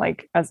him from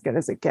like As Good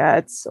as It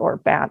Gets or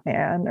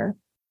Batman or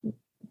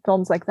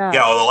films like that.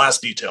 Yeah, well, The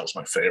Last Detail is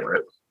my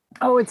favorite.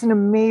 Oh, it's an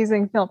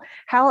amazing film.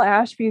 Hal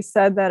Ashby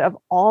said that of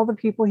all the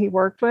people he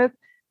worked with,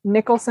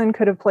 Nicholson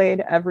could have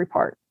played every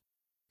part.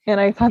 And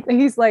I thought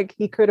that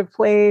he could have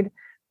played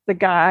the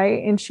guy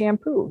in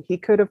Shampoo. He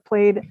could have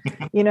played,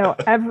 he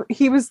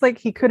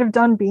could have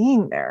done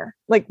Being There.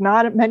 Like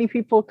not many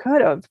people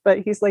could have, but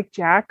he's like,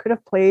 Jack could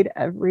have played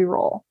every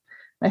role.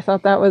 I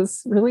thought that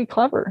was really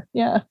clever.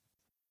 Yeah.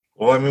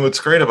 Well, I mean, what's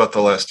great about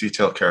the Last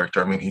Detail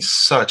character, I mean, he's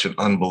such an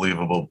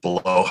unbelievable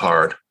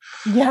blowhard.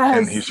 Yes.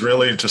 And he's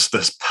really just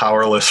this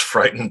powerless,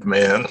 frightened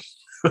man.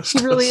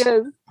 He really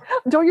is.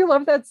 Don't you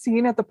love that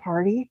scene at the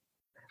party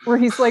where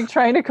he's like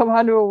trying to come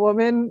on to a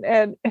woman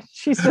and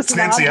she's just not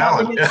Nancy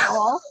Allen.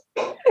 Yeah.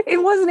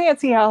 It was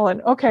Nancy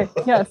Allen. Okay.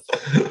 Yes.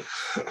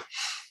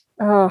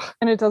 Oh,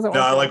 and it doesn't work.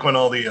 I like when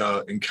all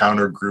the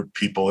encounter group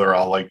people are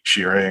all like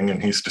cheering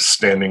and he's just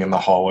standing in the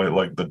hallway,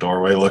 like the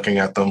doorway, looking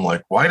at them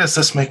like, "Why does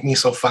this make me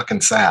so fucking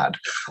sad?"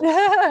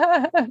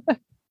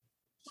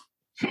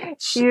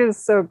 He is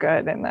so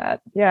good in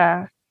that.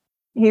 Yeah.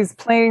 He's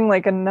playing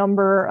like a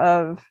number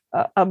of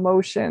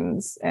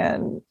emotions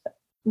and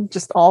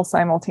just all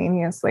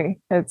simultaneously.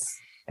 It's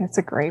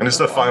a great. And it's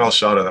the final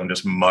shot of them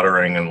just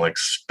muttering and like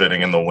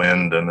spitting in the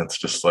wind. And it's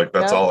just like,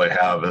 that's all they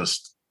have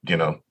is,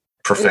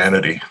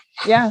 profanity.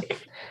 Yeah.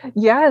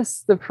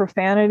 Yes. The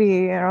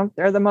profanity,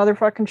 they're the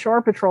motherfucking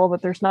Shore Patrol,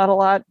 but there's not a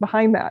lot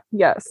behind that.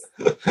 Yes.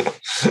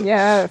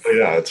 Yes.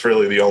 Yeah. It's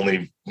really the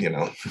only,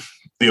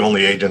 the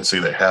only agency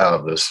they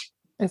have is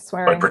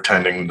by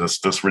pretending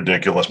this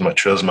ridiculous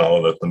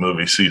machismo that the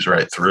movie sees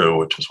right through,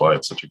 which is why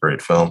it's such a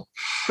great film.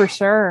 For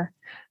sure.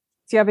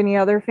 Do you have any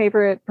other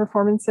favorite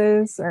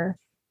performances or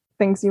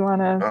things you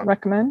want to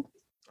recommend?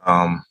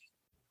 Now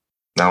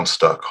I'm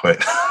stuck. Wait,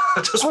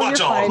 just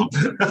watch all of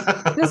them.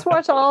 Just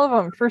watch all of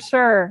them for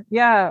sure.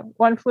 Yeah.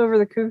 One Flew Over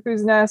the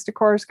Cuckoo's Nest, of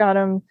course, got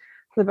him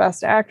the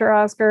Best Actor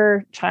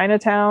Oscar.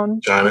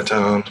 Chinatown.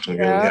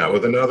 Yeah.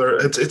 With another,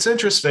 it's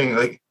interesting.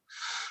 Like,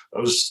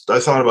 I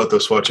thought about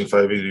this watching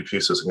 5 Easy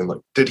Pieces again.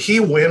 Like, did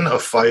he win a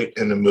fight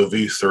in a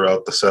movie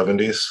throughout the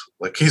 70s?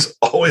 Like, he's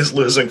always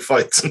losing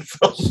fights in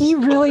films. He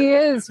really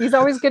is. He's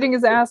always getting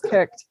his ass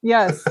kicked.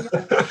 Yes.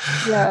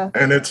 Yeah.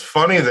 And it's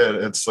funny that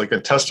it's like a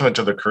testament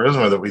to the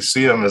charisma that we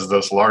see him as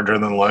this larger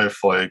than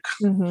life, like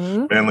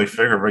manly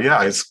figure. But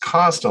yeah, he's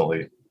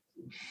constantly.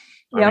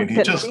 I mean,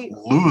 he just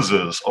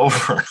loses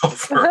over and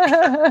over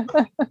again.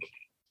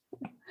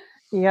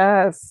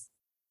 Yes.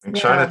 In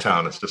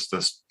Chinatown, it's just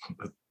this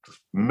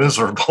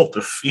miserable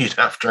defeat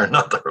after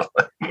another.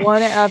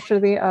 One after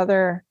the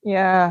other.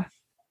 Yeah.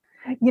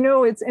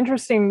 It's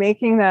interesting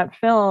making that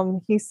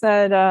film. He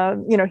said,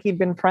 he'd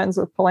been friends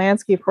with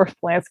Polanski. Of course,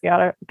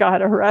 Polanski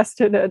got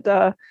arrested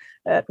at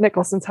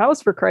Nicholson's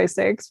house, for Christ's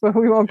sakes, but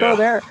we won't go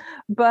there.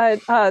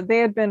 But they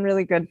had been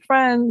really good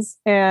friends.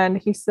 And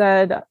he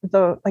said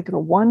the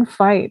one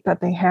fight that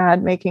they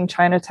had making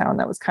Chinatown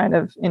that was kind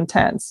of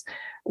intense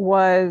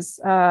was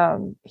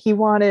he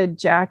wanted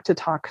Jack to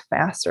talk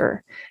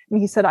faster.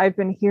 And he said, I've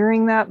been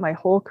hearing that my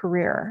whole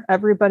career.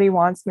 Everybody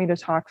wants me to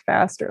talk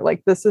faster.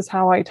 Like, this is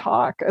how I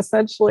talk,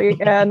 essentially.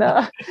 And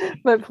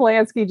but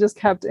Polanski just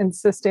kept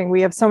insisting,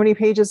 we have so many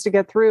pages to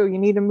get through. You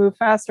need to move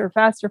faster,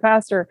 faster,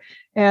 faster.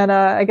 And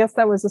I guess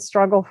that was a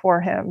struggle for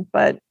him,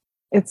 but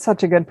it's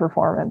such a good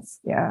performance.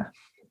 Yeah.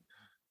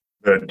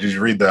 Did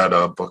you read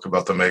that book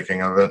about the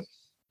making of it?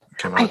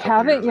 I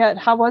haven't yet.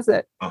 How was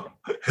it? Oh,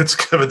 it's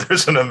good.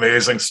 There's an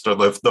amazing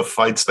story. The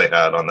fights they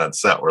had on that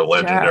set were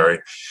legendary.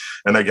 Yeah.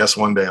 And I guess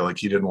one day,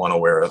 he didn't want to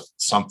wear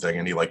something,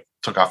 and he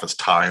took off his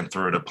tie and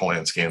threw it at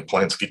Polanski, and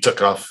Polanski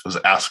took off his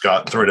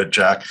ascot and threw it at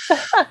Jack.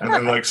 And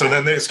then so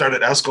then they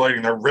started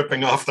escalating. They're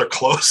ripping off their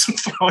clothes and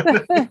throwing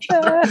it at each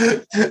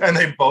other. And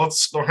they both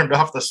stormed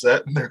off the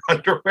set in their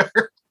underwear.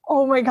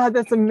 Oh my God,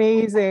 that's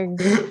amazing.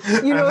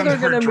 They're going to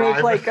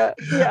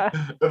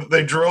make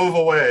They drove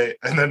away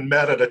and then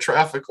met at a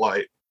traffic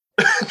light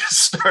and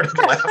just started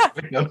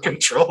laughing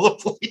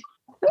uncontrollably.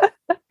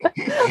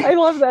 I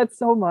love that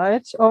so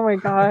much. Oh my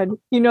God.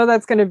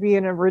 That's going to be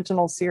an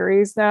original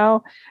series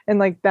now.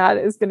 And that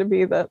is going to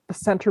be the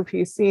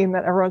centerpiece scene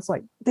that everyone's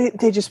like,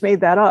 they just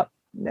made that up.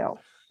 No.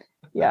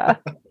 Yeah.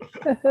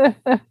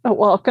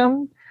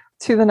 Welcome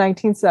to the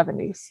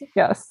 1970s.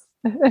 Yes.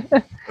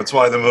 That's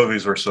why the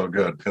movies were so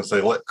good, because they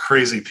let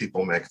crazy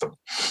people make them.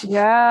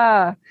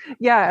 Yeah.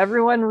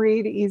 Everyone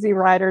read Easy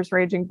Riders,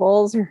 Raging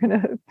Bulls. You're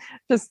going to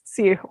just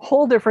see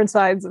whole different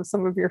sides of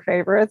some of your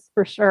favorites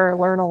for sure.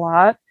 Learn a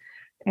lot.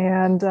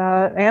 And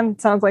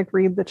it sounds like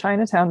read the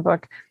Chinatown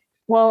book.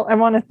 Well, I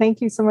want to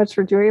thank you so much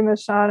for doing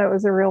this, Sean. It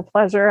was a real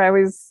pleasure. I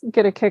always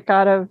get a kick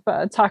out of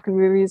talking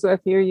movies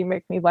with you. You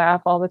make me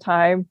laugh all the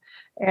time.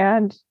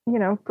 And,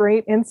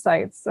 great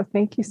insights. So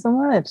thank you so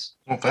much.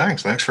 Well,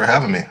 thanks. Thanks for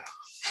having me.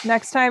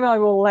 Next time I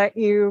will let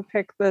you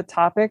pick the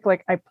topic.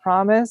 I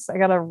promise I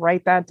got to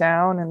write that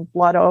down and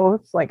blood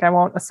oath. I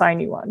won't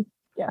assign you one.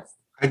 Yes.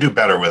 I do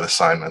better with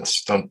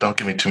assignments. Don't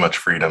give me too much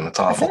freedom. It's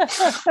awful.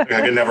 I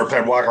can never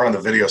walk around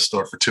the video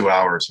store for 2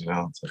 hours.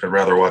 I'd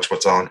rather watch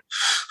what's on.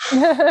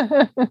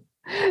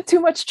 Too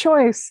much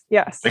choice.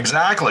 Yes.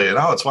 Exactly.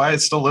 It's why I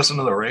still listen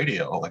to the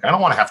radio. I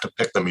don't want to have to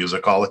pick the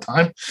music all the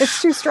time.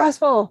 It's too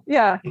stressful.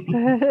 Yeah.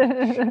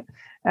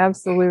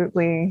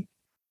 Absolutely.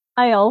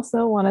 I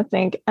also want to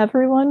thank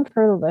everyone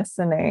for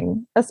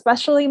listening,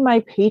 especially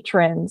my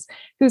patrons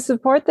who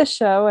support the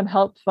show and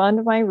help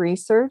fund my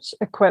research,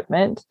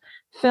 equipment,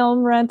 film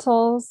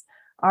rentals,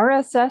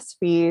 RSS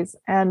fees,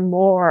 and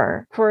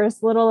more for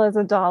as little as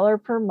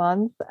 $1 per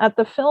month at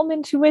the Film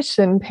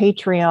Intuition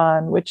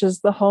Patreon, which is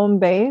the home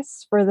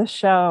base for the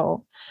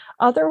show.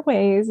 Other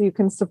ways you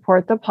can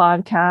support the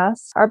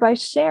podcast are by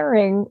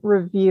sharing,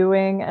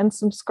 reviewing, and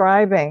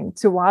subscribing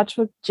to Watch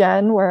with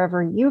Jen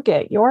wherever you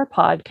get your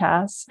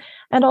podcasts,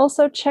 and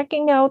also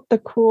checking out the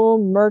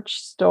cool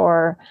merch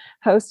store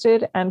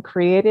hosted and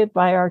created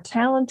by our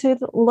talented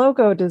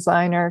logo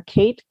designer,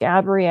 Kate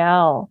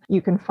Gabrielle.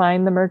 You can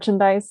find the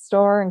merchandise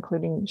store,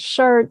 including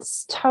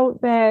shirts,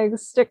 tote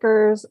bags,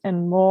 stickers,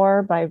 and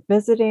more by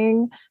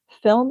visiting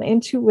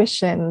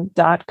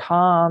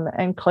filmintuition.com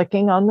and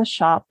clicking on the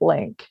shop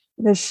link.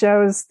 The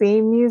show's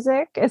theme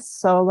music is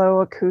Solo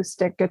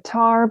Acoustic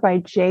Guitar by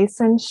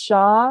Jason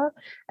Shaw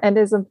and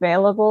is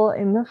available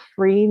in the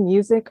free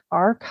music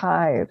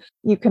archive.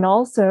 You can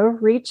also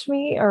reach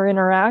me or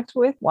interact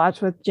with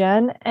Watch with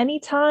Jen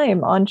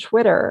anytime on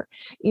Twitter,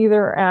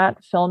 either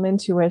at Film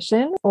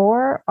Intuition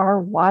or our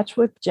Watch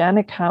with Jen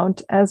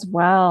account as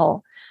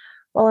well.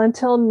 Well,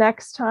 until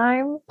next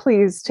time,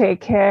 please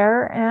take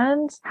care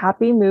and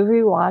happy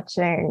movie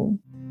watching.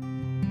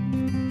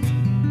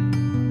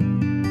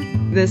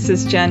 This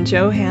is Jen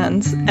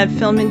Johans at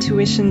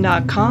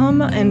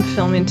filmintuition.com and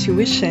Film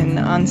Intuition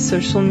on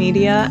social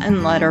media and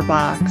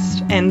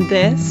Letterboxd. And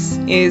this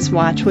is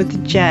Watch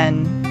with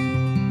Jen.